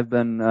 Well, I've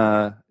been,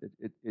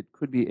 it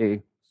could be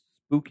a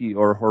spooky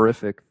or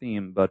horrific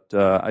theme, but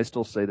I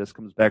still say this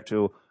comes back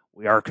to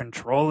we are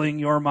controlling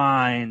your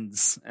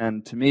minds.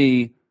 And to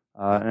me,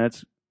 and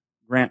it's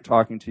Grant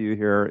talking to you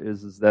here,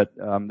 is that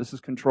this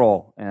is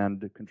control,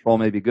 and control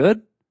may be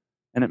good,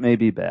 and it may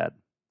be bad.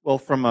 Well,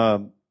 from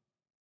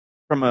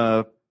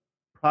a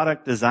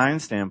product design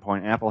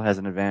standpoint, Apple has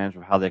an advantage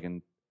of how they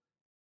can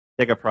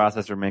take a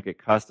processor, make it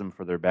custom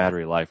for their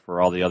battery life, where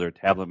all the other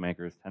tablet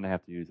makers tend to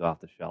have to use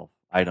off-the-shelf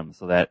items.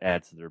 So that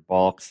adds to their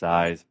bulk,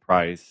 size,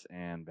 price,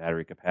 and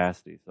battery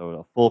capacity. So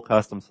a full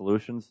custom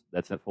solutions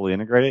that's fully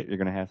integrated, you're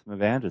going to have some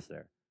advantages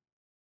there.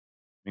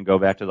 I mean, go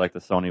back to like the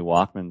Sony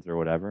Walkmans or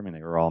whatever. I mean,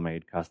 they were all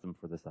made custom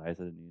for the size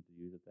that it needed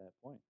to use at that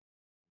point.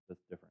 It's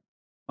just different.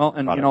 Well,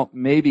 and product.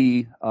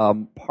 Maybe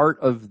part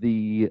of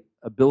the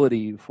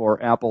ability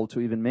for Apple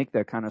to even make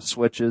that kind of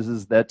switch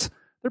is that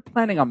they're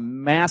planning a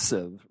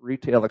massive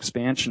retail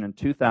expansion in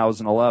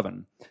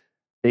 2011.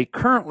 They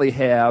currently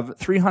have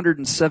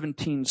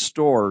 317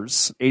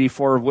 stores,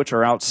 84 of which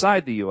are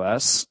outside the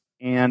U.S.,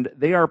 and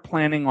they are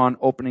planning on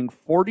opening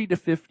 40 to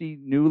 50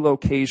 new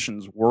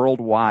locations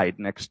worldwide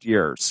next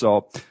year.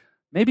 So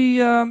maybe,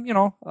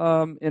 in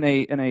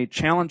a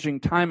challenging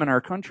time in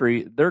our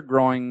country, they're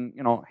growing,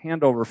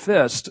 hand over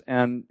fist,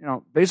 and,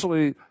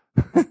 basically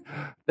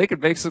they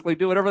could basically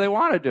do whatever they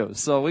want to do.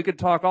 So we could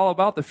talk all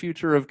about the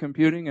future of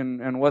computing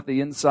and what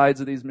the insides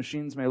of these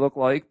machines may look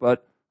like,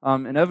 but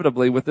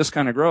inevitably with this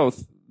kind of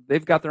growth,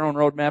 they've got their own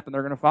roadmap and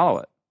they're going to follow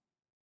it.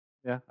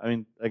 Yeah, I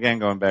mean, again,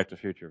 going back to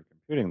future of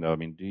computing, though, I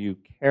mean, do you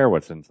care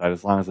what's inside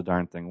as long as the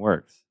darn thing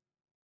works?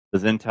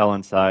 Does Intel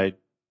inside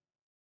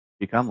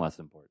become less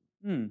important?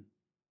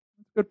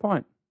 That's a good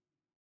point.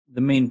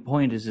 The main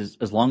point is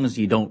as long as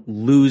you don't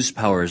lose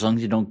power, as long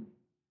as you don't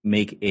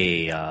make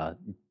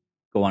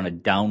go on a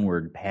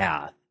downward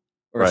path,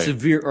 or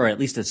Right. or at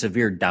least a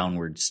severe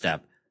downward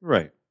step.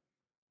 Right.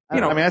 I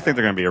think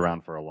they're going to be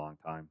around for a long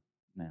time.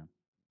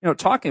 Yeah.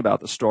 Talking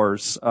about the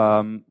stores,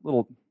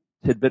 little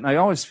tidbit, and I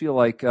always feel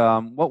like,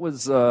 what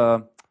was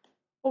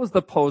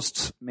the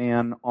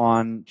postman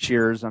on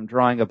Cheers? I'm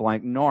drawing a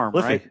blank. Norm,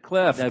 Cliffy. right?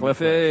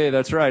 Cliffy,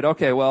 that's right.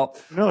 Okay, well.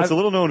 No, it's a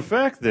little known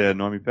fact there,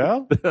 Normie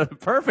pal.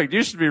 Perfect.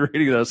 You should be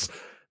reading this.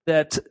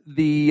 That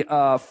the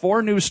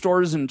 4 new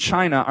stores in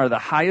China are the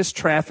highest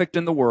trafficked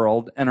in the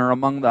world and are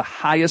among the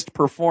highest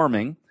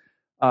performing.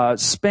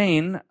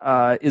 Spain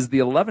is the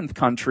 11th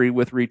country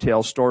with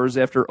retail stores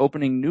after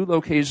opening new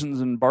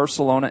locations in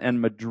Barcelona and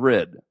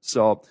Madrid.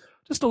 So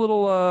just a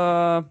little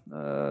Are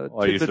you tidbit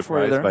for you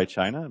surprised there. by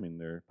China? I mean,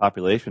 their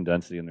population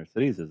density in their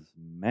cities is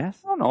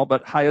massive. I don't know,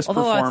 but highest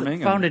Although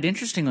performing. I found it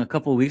interesting a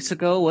couple of weeks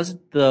ago,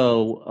 wasn't the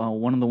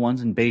one of the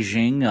ones in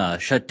Beijing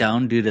shut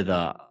down due to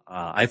the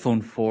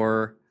iPhone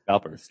 4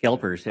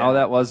 scalpers? Yeah. Oh,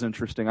 that was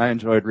interesting. I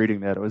enjoyed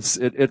reading that.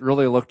 It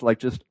really looked like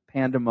just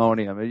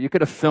pandemonium. I mean, you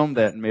could have filmed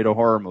that and made a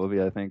horror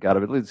movie, I think, out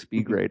of it. At least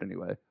B grade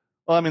anyway.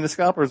 Well, I mean, the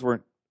scalpers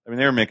weren't,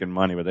 they were making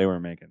money, but they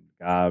weren't making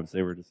gobs.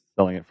 They were just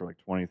selling it for like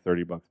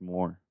 $20-$30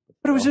 more.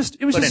 But it was just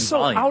so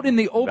volume. out in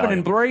the open Volume.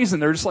 and brazen.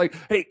 They're just like,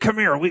 hey, come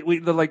here.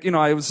 They're like,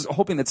 I was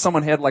hoping that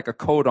someone had like a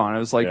coat on. It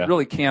was like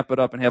really camp it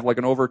up and have like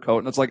an overcoat.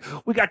 And it's like,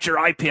 we got your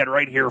iPad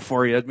right here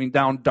for you. I mean,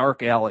 down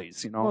dark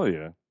alleys, Oh,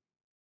 yeah.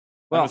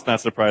 Well, I'm just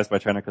not surprised by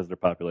China because their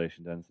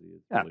population density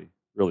is really,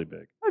 really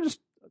big.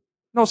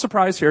 no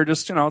surprise here.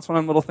 Just, it's one of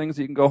them little things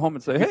you can go home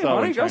and say, hey, saw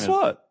buddy, when guess China's-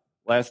 what?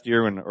 Last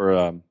year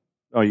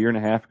a year and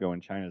a half ago when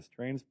China's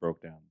trains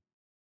broke down,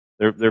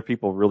 their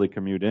people really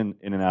commute in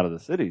and out of the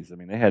cities. I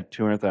mean, they had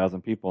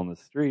 200,000 people in the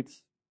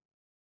streets.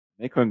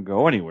 They couldn't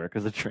go anywhere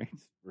because the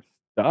trains were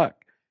stuck.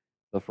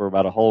 So for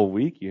about a whole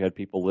week, you had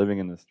people living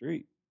in the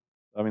street.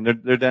 I mean,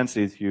 their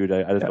density is huge.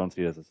 I just don't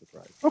see it as a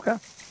surprise. Okay.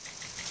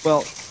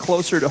 Well,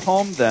 closer to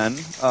home then,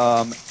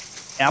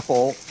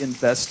 Apple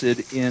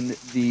invested in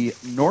the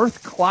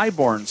North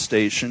Clybourne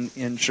station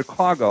in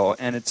Chicago,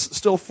 and it's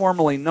still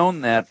formally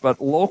known that,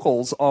 but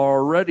locals are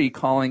already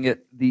calling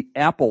it the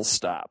Apple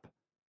Stop.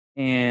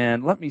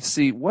 And let me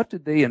see, what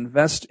did they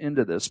invest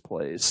into this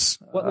place?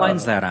 What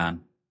line's that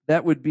on?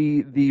 That would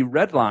be the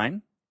red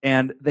line,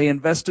 and they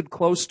invested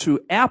close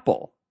to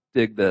Apple.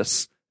 Dig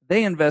this.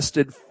 They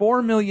invested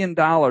 $4 million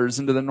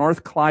into the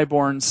North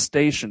Clybourne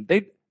station.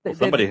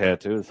 Somebody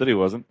had to. The city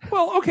wasn't.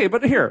 Well, okay,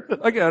 but here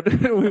again,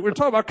 we're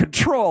talking about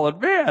control,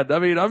 and man, I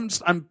mean,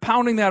 I'm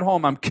pounding that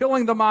home. I'm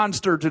killing the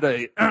monster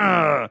today.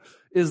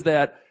 Is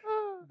that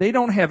they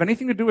don't have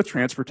anything to do with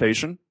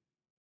transportation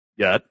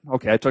yet?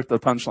 Okay, I took the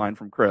punchline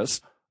from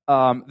Chris.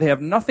 They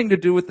have nothing to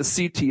do with the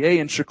CTA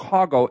in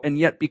Chicago, and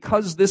yet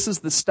because this is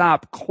the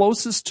stop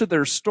closest to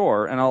their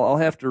store, and I'll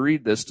have to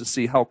read this to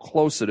see how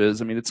close it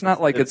is. I mean, it's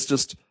not like it's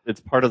just... It's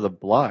part of the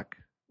block.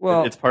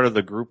 Well, it's part of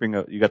the grouping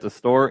of, you got the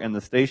store and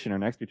the station are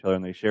next to each other,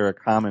 and they share a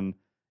common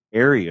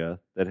area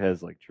that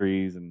has like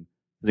trees and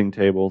sitting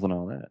tables and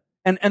all that.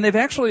 And they've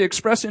actually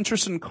expressed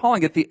interest in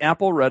calling it the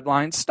Apple Red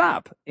Line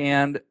Stop.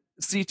 And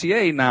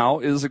CTA now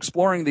is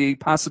exploring the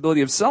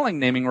possibility of selling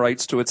naming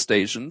rights to its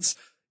stations.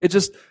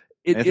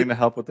 Anything to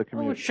help with the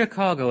community. Oh,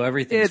 Chicago,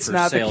 everything's It's for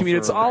not the sale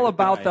community. for It's all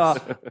about guys.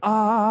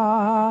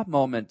 the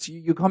moment.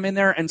 You come in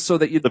there, and so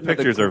that The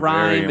pictures the are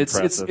grime, very it's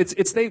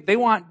impressive. they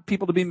want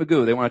people to be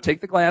Magoo. They want to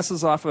take the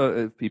glasses off of,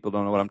 if people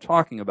don't know what I'm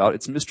talking about,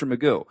 it's Mr.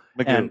 Magoo.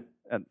 Magoo.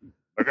 And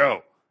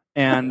Magoo.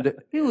 And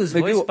He was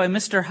Magoo- voiced by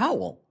Mr.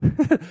 Howell.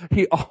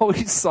 he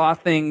always saw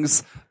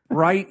things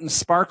bright and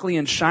sparkly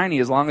and shiny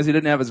as long as he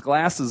didn't have his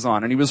glasses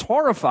on. And he was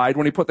horrified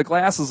when he put the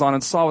glasses on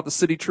and saw what the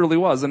city truly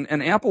was. And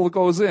Apple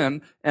goes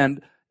in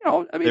and,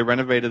 I mean, They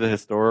renovated a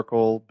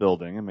historical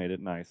building and made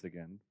it nice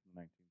again,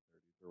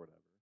 1930s or whatever.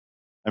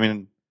 I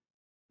mean,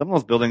 some of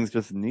those buildings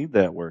just need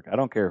that work. I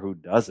don't care who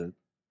does it.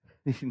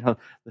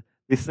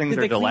 These things Did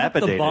are they clean up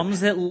dilapidated. the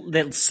bums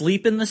that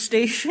sleep in the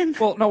station?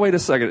 well, no, wait a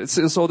second.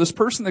 So this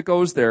person that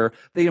goes there,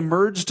 they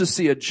emerge to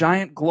see a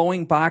giant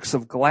glowing box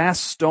of glass,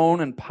 stone,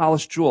 and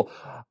polished jewel.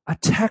 A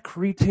tech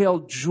retail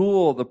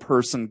jewel, the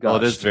person gushed. Well,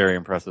 it is a very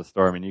impressive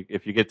store. I mean,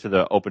 if you get to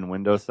the open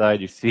window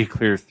side, you see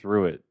clear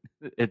through it.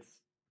 It's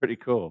pretty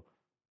cool.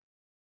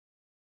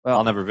 Well,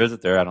 I'll never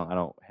visit there. I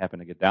don't happen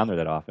to get down there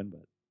that often,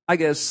 but I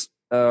guess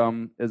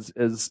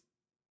as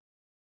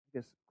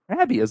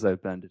crabby as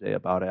I've been today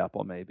about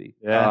Apple, maybe.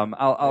 Yeah,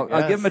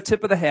 I'll give them a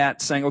tip of the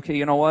hat, saying, okay,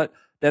 you know what?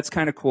 That's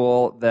kind of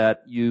cool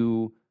that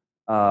you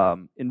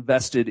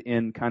invested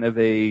in kind of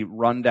a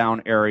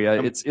rundown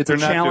area. It's a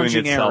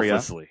challenging area. area.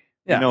 Selflessly.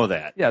 Yeah. You know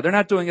that. Yeah, they're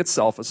not doing it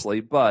selflessly,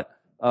 but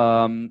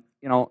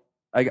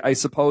I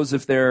suppose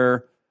if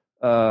they're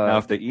Now,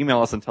 if they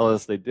email us and tell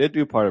us they did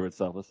do part of it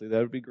selflessly, that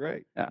would be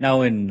great. Yeah.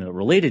 Now, in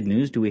related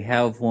news, do we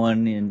have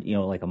one in,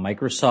 like a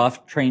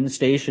Microsoft train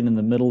station in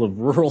the middle of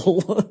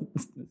rural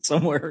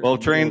somewhere? Well,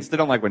 trains, they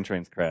don't like when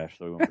trains crash,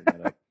 so we won't bring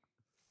that up.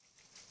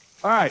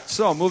 all right.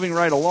 So moving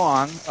right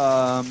along.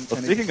 Well,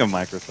 speaking of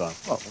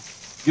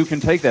Microsoft, you can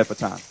take that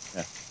baton.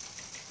 yeah.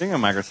 Speaking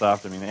of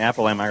Microsoft, I mean,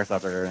 Apple and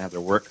Microsoft are going to have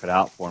their work cut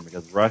out for them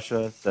because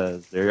Russia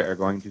says they are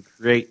going to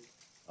create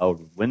a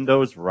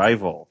Windows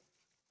rival.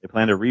 They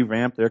plan to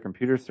revamp their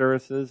computer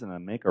services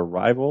and make a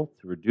rival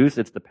to reduce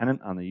its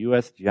dependence on the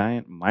U.S.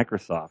 giant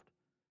Microsoft.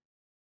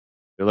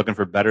 They're looking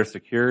for better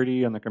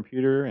security on the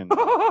computer, and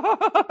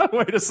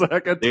Wait a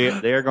second.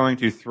 they are going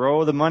to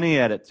throw the money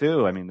at it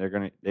too. I mean,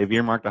 they've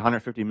earmarked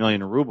 150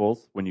 million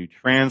rubles. When you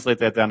translate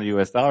that down to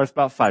U.S. dollars, it's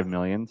about 5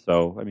 million.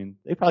 So, I mean,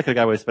 they probably could have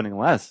got away with spending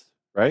less,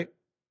 right?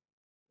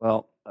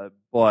 Well,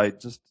 boy,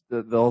 just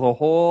the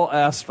whole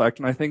aspect,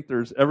 and I think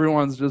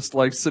everyone's just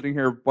like sitting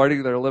here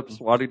biting their lips,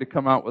 wanting to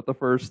come out with the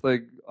first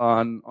thing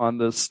on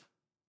this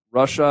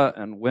Russia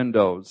and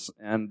Windows.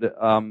 And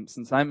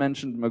since I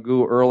mentioned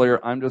Magoo earlier,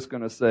 I'm just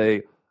going to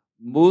say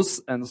Moose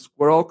and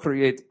Squirrel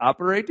create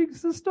operating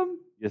system.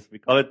 Yes, we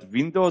call it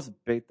Windows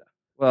Beta.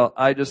 Well,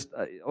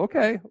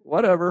 okay,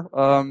 whatever.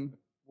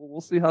 We'll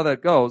see how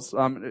that goes.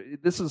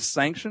 This is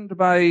sanctioned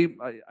by.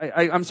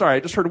 I'm sorry. I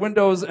just heard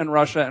Windows and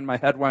Russia, and my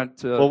head went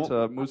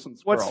to Moose and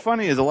Squirrel. What's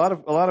funny is a lot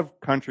of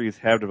countries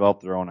have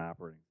developed their own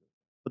operating system,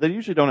 but they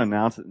usually don't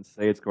announce it and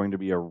say it's going to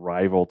be a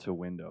rival to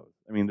Windows.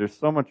 I mean, there's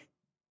so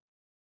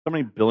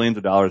many billions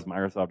of dollars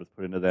Microsoft has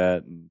put into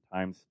that and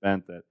time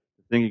spent that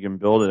to think you can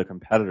build a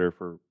competitor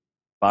for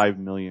 $5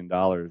 million is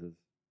kind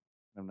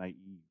of naive.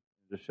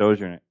 It just shows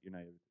your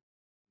naivety.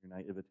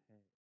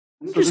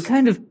 I'm just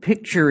kind of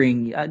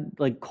picturing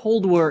like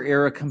Cold War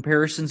era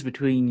comparisons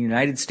between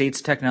United States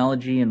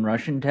technology and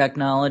Russian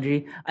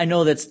technology. I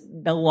know that's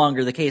no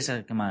longer the case.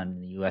 Come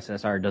on, the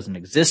USSR doesn't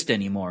exist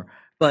anymore.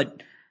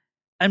 But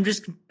I'm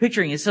just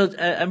picturing it. So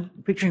I'm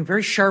picturing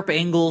very sharp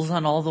angles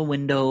on all the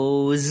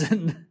windows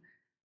and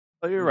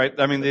Oh, you're right.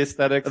 I mean, the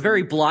aesthetics. a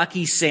very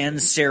blocky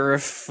sans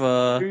serif.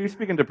 You're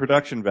speaking to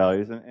production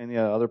values, and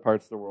yeah, other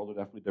parts of the world are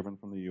definitely different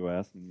from the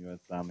U.S. and the U.S.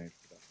 dominates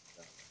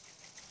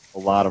a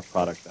lot of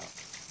products out.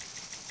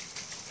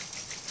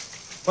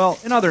 Well,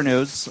 in other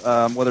news,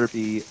 whether it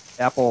be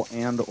Apple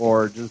and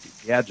or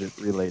just gadget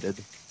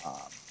related,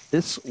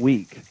 this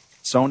week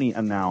Sony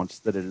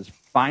announced that it has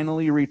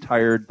finally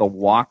retired the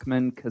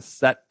Walkman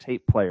cassette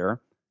tape player,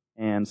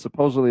 and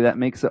supposedly that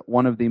makes it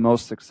one of the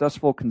most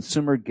successful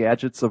consumer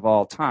gadgets of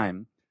all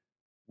time.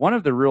 One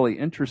of the really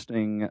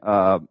interesting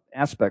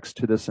aspects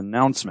to this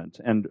announcement,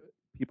 and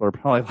people are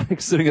probably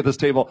like sitting at this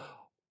table,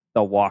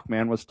 the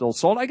Walkman was still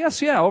sold. I guess,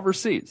 yeah,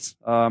 overseas.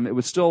 It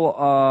was still.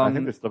 I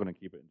think they're still going to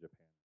keep it in Japan.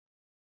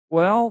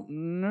 Well,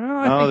 no,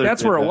 I think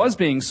that's where it was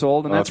being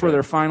sold, and that's where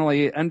they're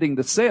finally ending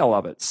the sale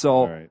of it.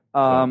 So, right.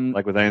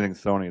 Like with anything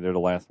Sony, they're the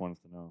last ones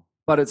to know.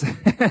 But it's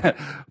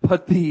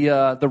but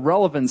the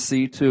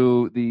relevancy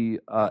to the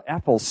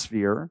Apple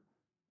sphere,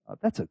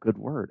 that's a good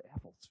word,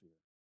 Apple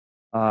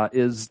sphere,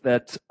 is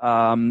that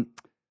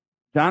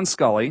John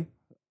Scully,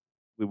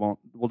 we'll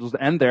just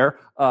end there,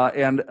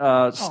 and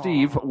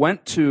Steve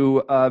went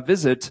to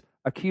visit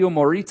Akio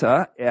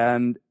Morita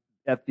and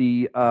at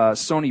the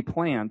Sony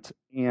plant,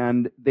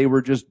 and they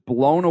were just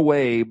blown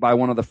away by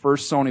one of the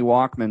first Sony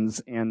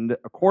Walkmans. And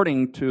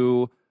according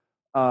to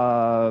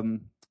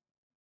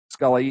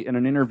Scully in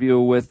an interview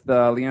with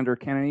Leander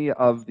Kennedy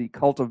of the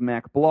Cult of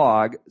Mac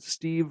blog,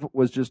 Steve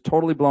was just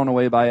totally blown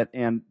away by it,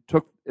 and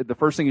the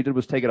first thing he did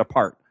was take it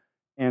apart.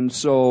 And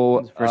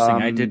so the first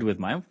thing I did with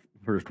my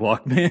first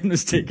Walkman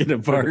was take it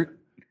apart.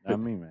 Not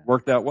me, man.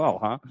 Worked out well,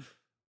 huh?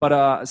 But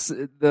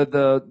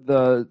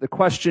the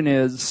question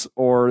is,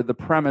 or the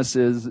premise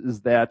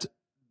is that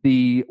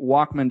the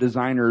Walkman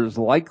designers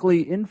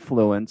likely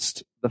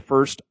influenced the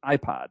first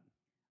iPod.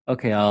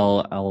 Okay,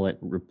 I'll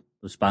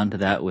respond to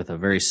that with a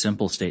very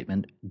simple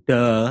statement.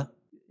 Duh.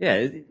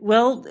 Yeah,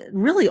 well,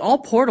 really all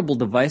portable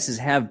devices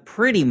have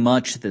pretty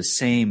much the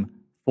same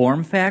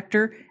form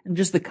factor and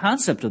just the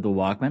concept of the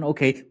Walkman.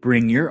 Okay,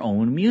 bring your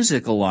own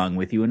music along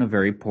with you in a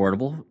very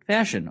portable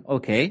fashion.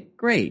 Okay,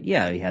 great.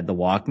 Yeah, you had the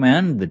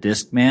Walkman, the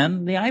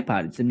Discman, the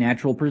iPod. It's a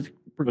natural progression.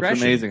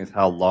 What's amazing is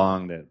how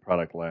long that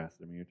product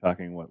lasted. I mean, you're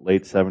talking,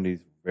 late 70s,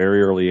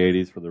 very early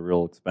 80s for the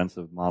real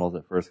expensive models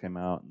that first came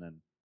out, and then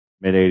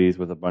mid 80s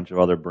with a bunch of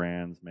other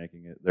brands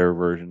making it their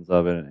versions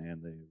of it,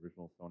 and the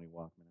original Sony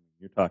Walkman. I mean,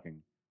 you're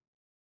talking,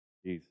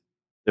 geez,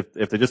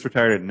 if they just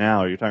retired it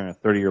now, you're talking a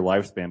 30-year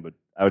lifespan, but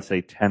I would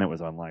say 10 it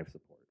was on life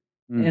support.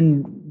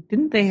 And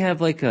didn't they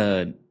have like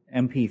a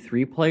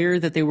MP3 player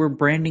that they were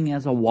branding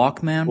as a Walkman for a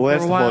while? Well,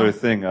 that's the whole other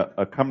thing.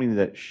 A company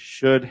that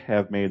should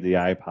have made the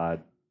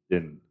iPod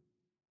didn't.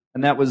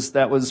 And that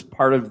was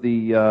part of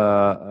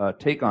the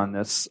take on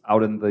this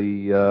out in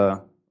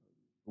the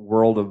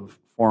world of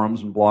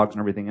forums and blogs and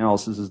everything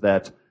else is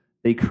that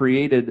they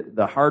created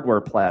the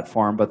hardware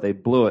platform, but they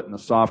blew it in the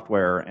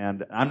software.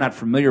 And I'm not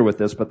familiar with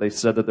this, but they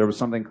said that there was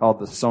something called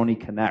the Sony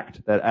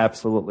Connect that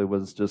absolutely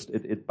was just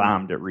it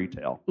bombed at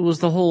retail. It was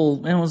the whole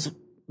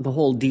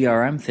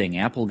DRM thing.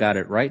 Apple got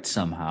it right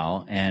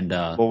somehow, and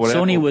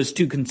Sony was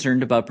too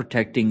concerned about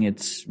protecting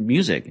its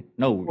music.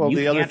 No, you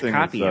can't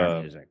copy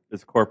our music.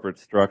 It's corporate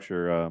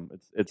structure.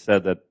 It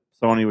said that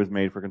Sony was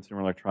made for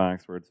consumer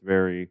electronics, where it's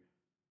very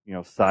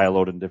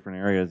siloed in different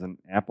areas, and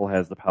Apple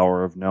has the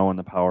power of no and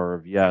the power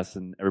of yes,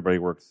 and everybody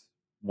works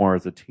more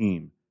as a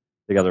team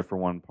together for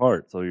one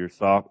part. So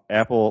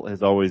Apple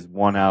has always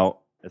won out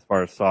as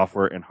far as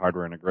software and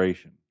hardware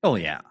integration. Oh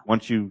yeah.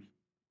 Once you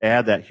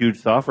add that huge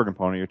software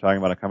component, you're talking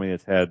about a company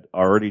that's had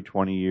already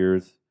 20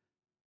 years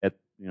at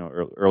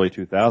early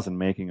 2000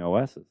 making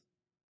OSs.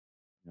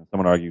 Some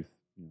would argue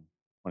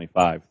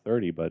 25,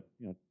 30, but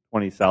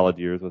 20 solid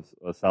years with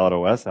a solid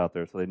OS out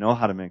there, so they know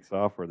how to make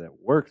software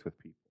that works with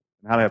people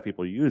and how to have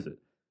people use it.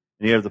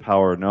 And you have the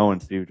power of no,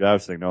 and Steve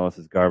Jobs saying, no, this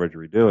is garbage,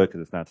 redo it, because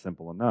it's not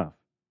simple enough.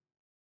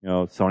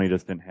 Sony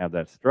just didn't have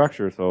that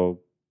structure, so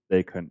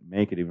they couldn't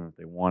make it even if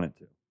they wanted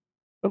to.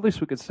 At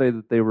least we could say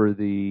that they were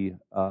the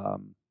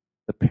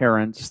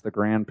parents, the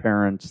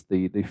grandparents,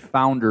 the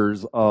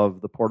founders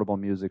of the portable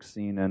music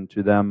scene, and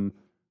to them...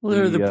 Well,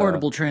 they were the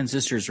portable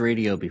transistors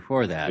radio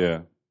before that. Yeah.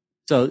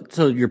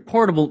 So you're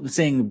portable,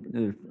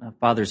 saying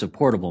fathers of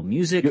portable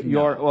music?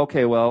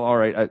 Okay, well, all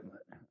right.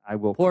 I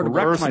will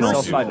correct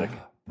myself.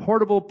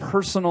 Portable,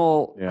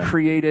 personal,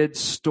 created,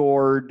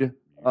 stored,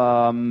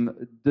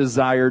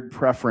 desired,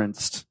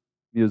 preferenced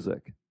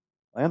music.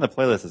 And the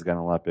playlist has gotten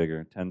a lot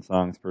bigger. 10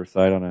 songs per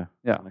side on a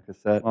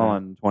cassette. Well,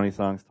 and 20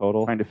 songs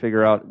total. Trying to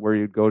figure out where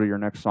you'd go to your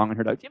next song and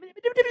hear that.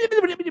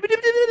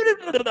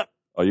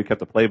 Oh, you kept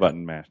the play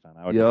button mashed on.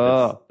 I would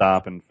just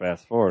stop and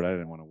fast forward. I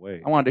didn't want to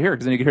wait. I wanted to hear it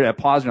because then you could hear that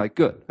pause and you're like,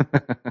 good.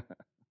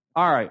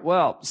 All right.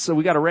 Well, so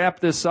we got to wrap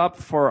this up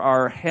for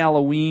our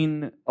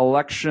Halloween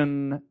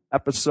election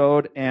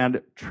episode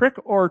and trick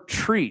or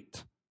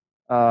treat.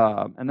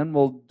 And then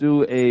we'll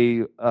do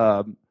a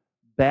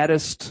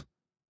baddest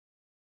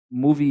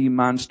movie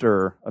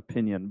monster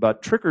opinion.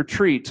 But trick or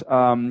treat,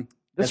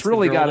 this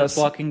really got us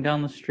walking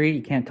down the street.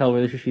 You can't tell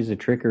whether she's a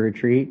trick or a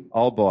treat.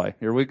 Oh boy,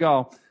 here we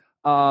go.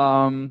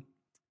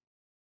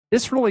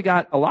 This really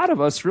got a lot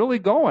of us really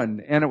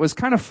going, and it was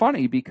kind of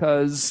funny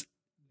because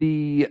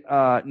the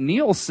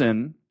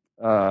Nielsen,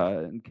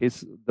 in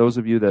case those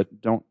of you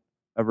that don't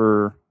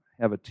ever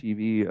have a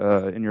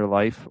TV in your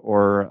life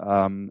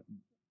or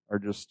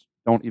just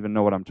don't even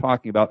know what I'm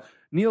talking about,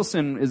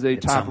 Nielsen is a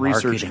top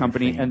research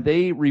company, and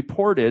they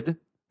reported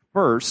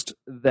first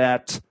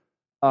that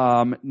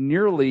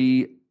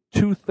nearly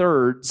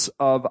 2/3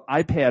 of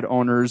iPad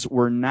owners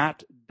were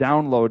not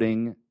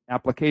downloading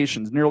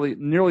applications.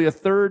 Nearly a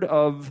third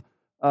of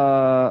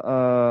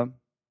owners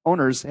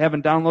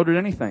haven't downloaded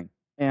anything.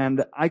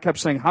 And I kept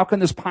saying, how can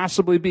this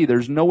possibly be?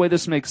 There's no way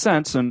this makes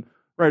sense. And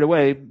right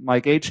away,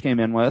 Mike H. came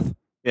in with.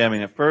 Yeah, I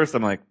mean, at first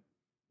I'm like,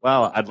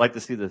 well, I'd like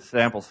to see the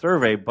sample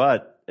survey,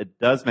 but it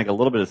does make a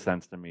little bit of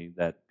sense to me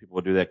that people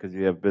would do that because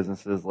you have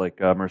businesses like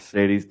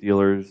Mercedes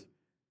dealers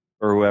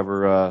or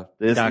whoever.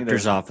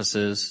 Doctors'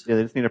 offices. Yeah,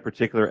 they just need a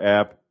particular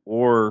app,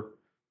 or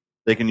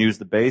they can use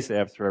the base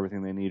apps for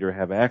everything they need or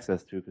have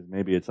access to because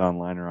maybe it's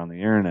online or on the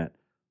internet.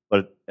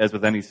 But as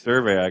with any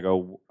survey,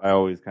 I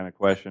always kind of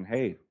question,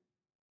 hey,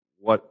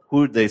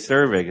 who did they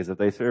survey? Because if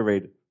they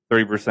surveyed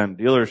 30%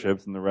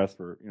 dealerships and the rest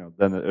were,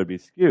 then it would be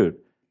skewed.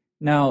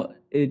 Now,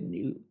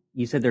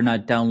 you said they're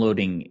not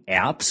downloading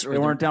apps, or they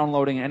weren't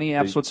downloading any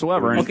apps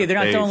whatsoever. Okay,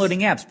 they're not downloading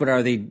apps, but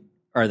are they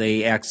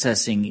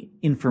accessing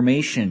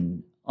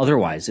information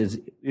otherwise? Are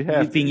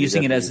you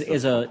using it as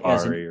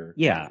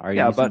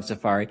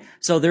Safari?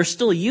 So they're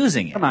still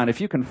using it. Come on,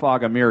 if you can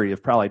fog a mirror,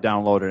 you've probably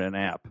downloaded an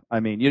app. I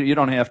mean, you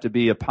don't have to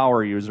be a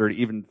power user to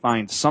even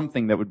find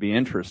something that would be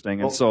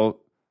interesting. And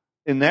so,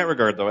 in that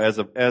regard, though, as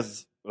a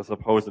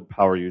supposed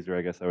power user,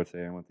 I guess I would say,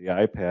 and with the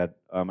iPad,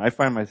 I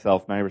find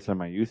myself 90% of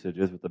my usage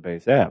is with the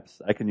base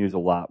apps. I can use a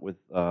lot with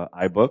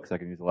iBooks. I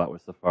can use a lot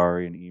with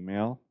Safari and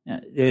email. Yeah,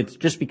 it's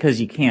just because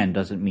you can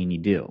doesn't mean you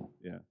do.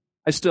 Yeah.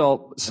 And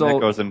that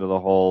goes into the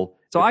whole.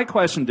 So I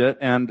questioned it,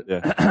 and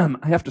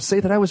I have to say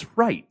that I was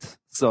right.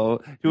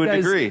 So to a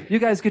degree, you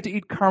guys get to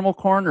eat caramel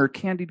corn or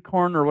candied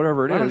corn or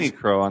whatever it is. I don't eat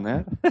crow on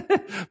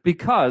that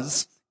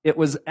because it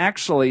was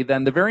actually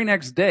then the very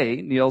next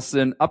day,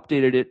 Nielsen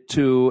updated it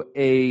to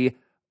a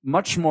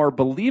much more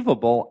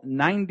believable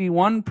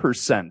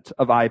 91%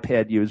 of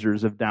iPad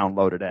users have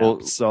downloaded apps.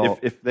 Well, so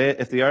if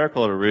the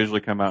article had originally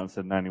come out and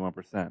said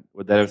 91%,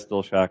 would that have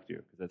still shocked you?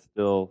 Because that's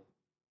still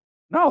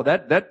no,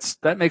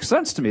 that makes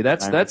sense to me.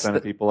 That's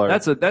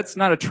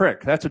not a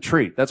trick. That's a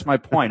treat. That's my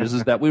point.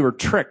 is that we were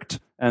tricked.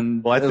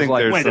 And I think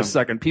wait a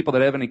second, people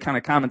that have any kind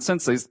of common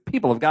sense, these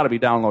people have got to be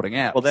downloading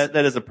apps. Well,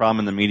 that is a problem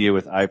in the media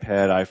with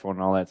iPad, iPhone,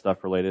 and all that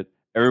stuff related.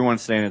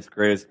 Everyone's saying it's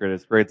great, it's great,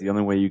 it's great. The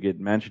only way you get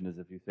mentioned is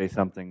if you say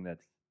something that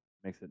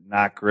makes it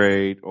not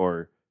great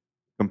or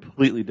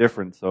completely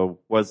different. So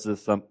was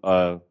this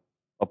a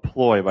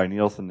ploy by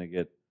Nielsen to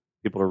get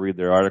people to read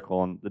their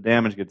article? And the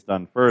damage gets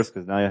done first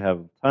because now you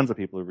have tons of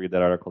people who read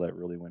that article that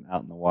really went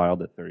out in the wild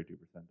that 32%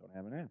 don't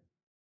have an app.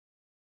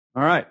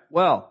 All right.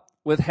 Well,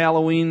 with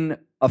Halloween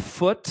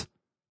afoot,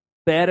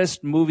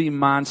 baddest movie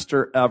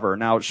monster ever.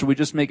 Now, should we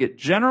just make it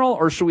general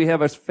or should we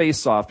have a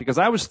face-off? Because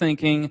I was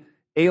thinking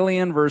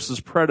Alien versus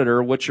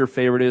Predator, what your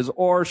favorite is,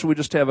 or should we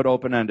just have it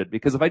open-ended?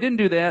 Because if I didn't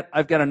do that,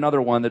 I've got another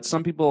one that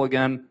some people,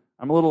 again,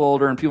 I'm a little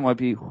older and people might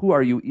be, who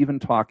are you even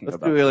talking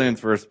about? Let's do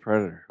Aliens versus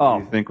Predator. What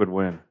do you think would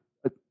win?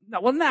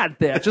 No, well, not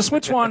that. Just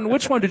which one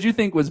did you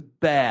think was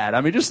bad?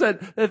 I mean, just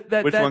that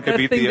which one could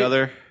beat the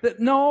other?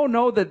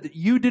 That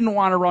you didn't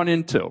want to run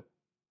into.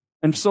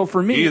 And so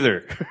for me,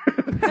 either.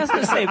 I was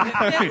gonna say,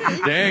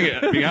 dang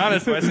it. Be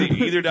honest, when I see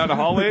either down the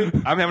hallway,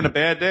 I'm having a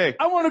bad day.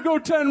 I want to go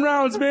 10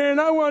 rounds, man.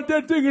 I want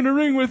that thing in the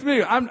ring with me.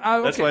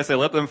 That's why I say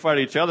let them fight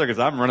each other because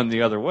I'm running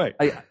the other way.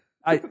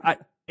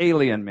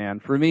 Alien, man.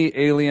 For me,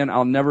 Alien,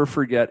 I'll never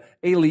forget.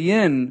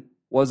 Alien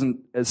wasn't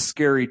as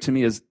scary to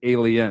me as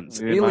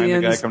Aliens. You didn't mind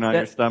the guy coming out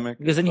of your stomach?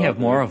 Because then you have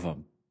more of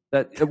them.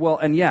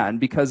 And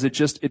because it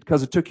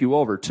took you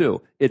over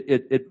too.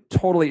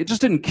 It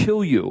just didn't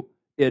kill you.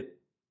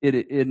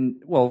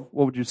 What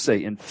would you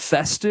say?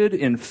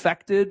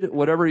 Infected,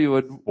 whatever you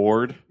would.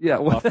 Bored? Yeah.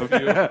 Off of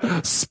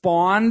you?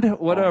 Spawned,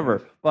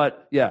 whatever.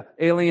 But yeah,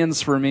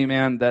 Aliens for me,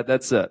 man,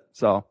 that's it.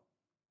 So.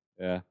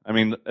 Yeah. I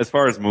mean, as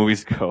far as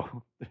movies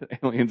go,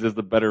 Aliens is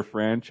the better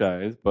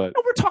franchise, but.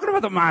 No, we're talking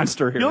about the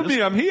monster here. Kill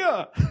me, I'm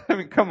here. I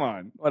mean, come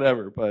on.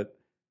 Whatever. But as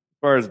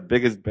far as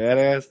biggest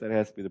badass, that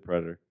has to be the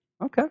Predator.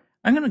 Okay.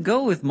 I'm going to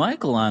go with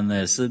Michael on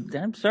this.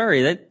 I'm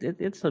sorry.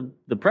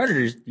 The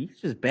Predator's, he's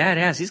just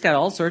badass. He's got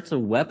all sorts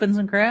of weapons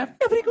and crap.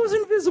 Yeah, but he goes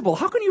invisible.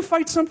 How can you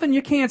fight something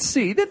you can't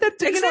see?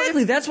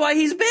 Exactly. That's why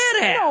he's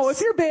badass. No,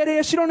 if you're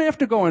badass, you don't have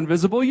to go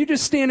invisible. You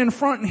just stand in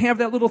front and have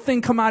that little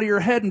thing come out of your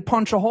head and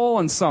punch a hole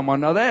in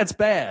someone. Now that's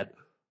bad.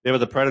 Yeah, but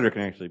the Predator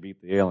can actually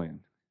beat the alien.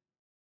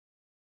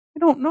 I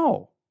don't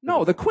know.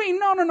 No, the Queen,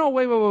 no,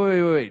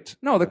 wait.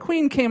 No, the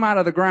Queen came out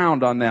of the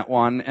ground on that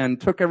one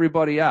and took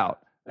everybody out.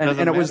 And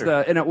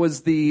it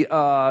was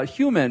the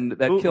human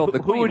that killed the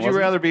Queen. Who would you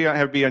rather be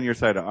on your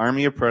side? An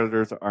army of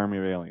predators or army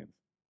of aliens?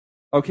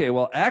 Okay,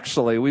 well,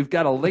 actually, we've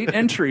got a late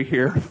entry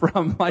here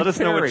from Mike Let us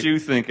know Perry. what you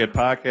think at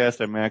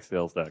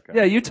podcast@macsales.com.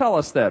 Yeah, you tell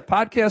us that.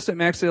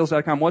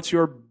 Podcast@macsales.com. What's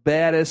your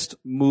baddest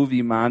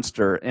movie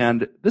monster?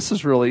 And this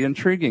is really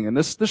intriguing. And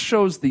this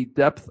shows the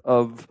depth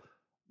of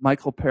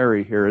Michael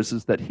Perry here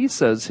is that he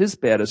says his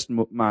baddest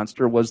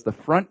monster was the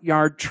front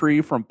yard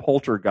tree from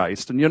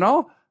Poltergeist. And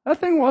that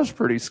thing was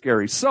pretty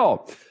scary.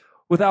 So,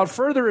 without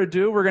further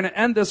ado, we're going to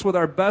end this with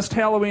our best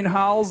Halloween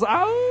howls. Ow!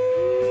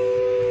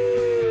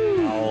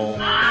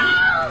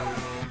 Ow!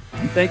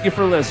 And thank you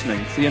for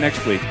listening. See you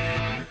next week.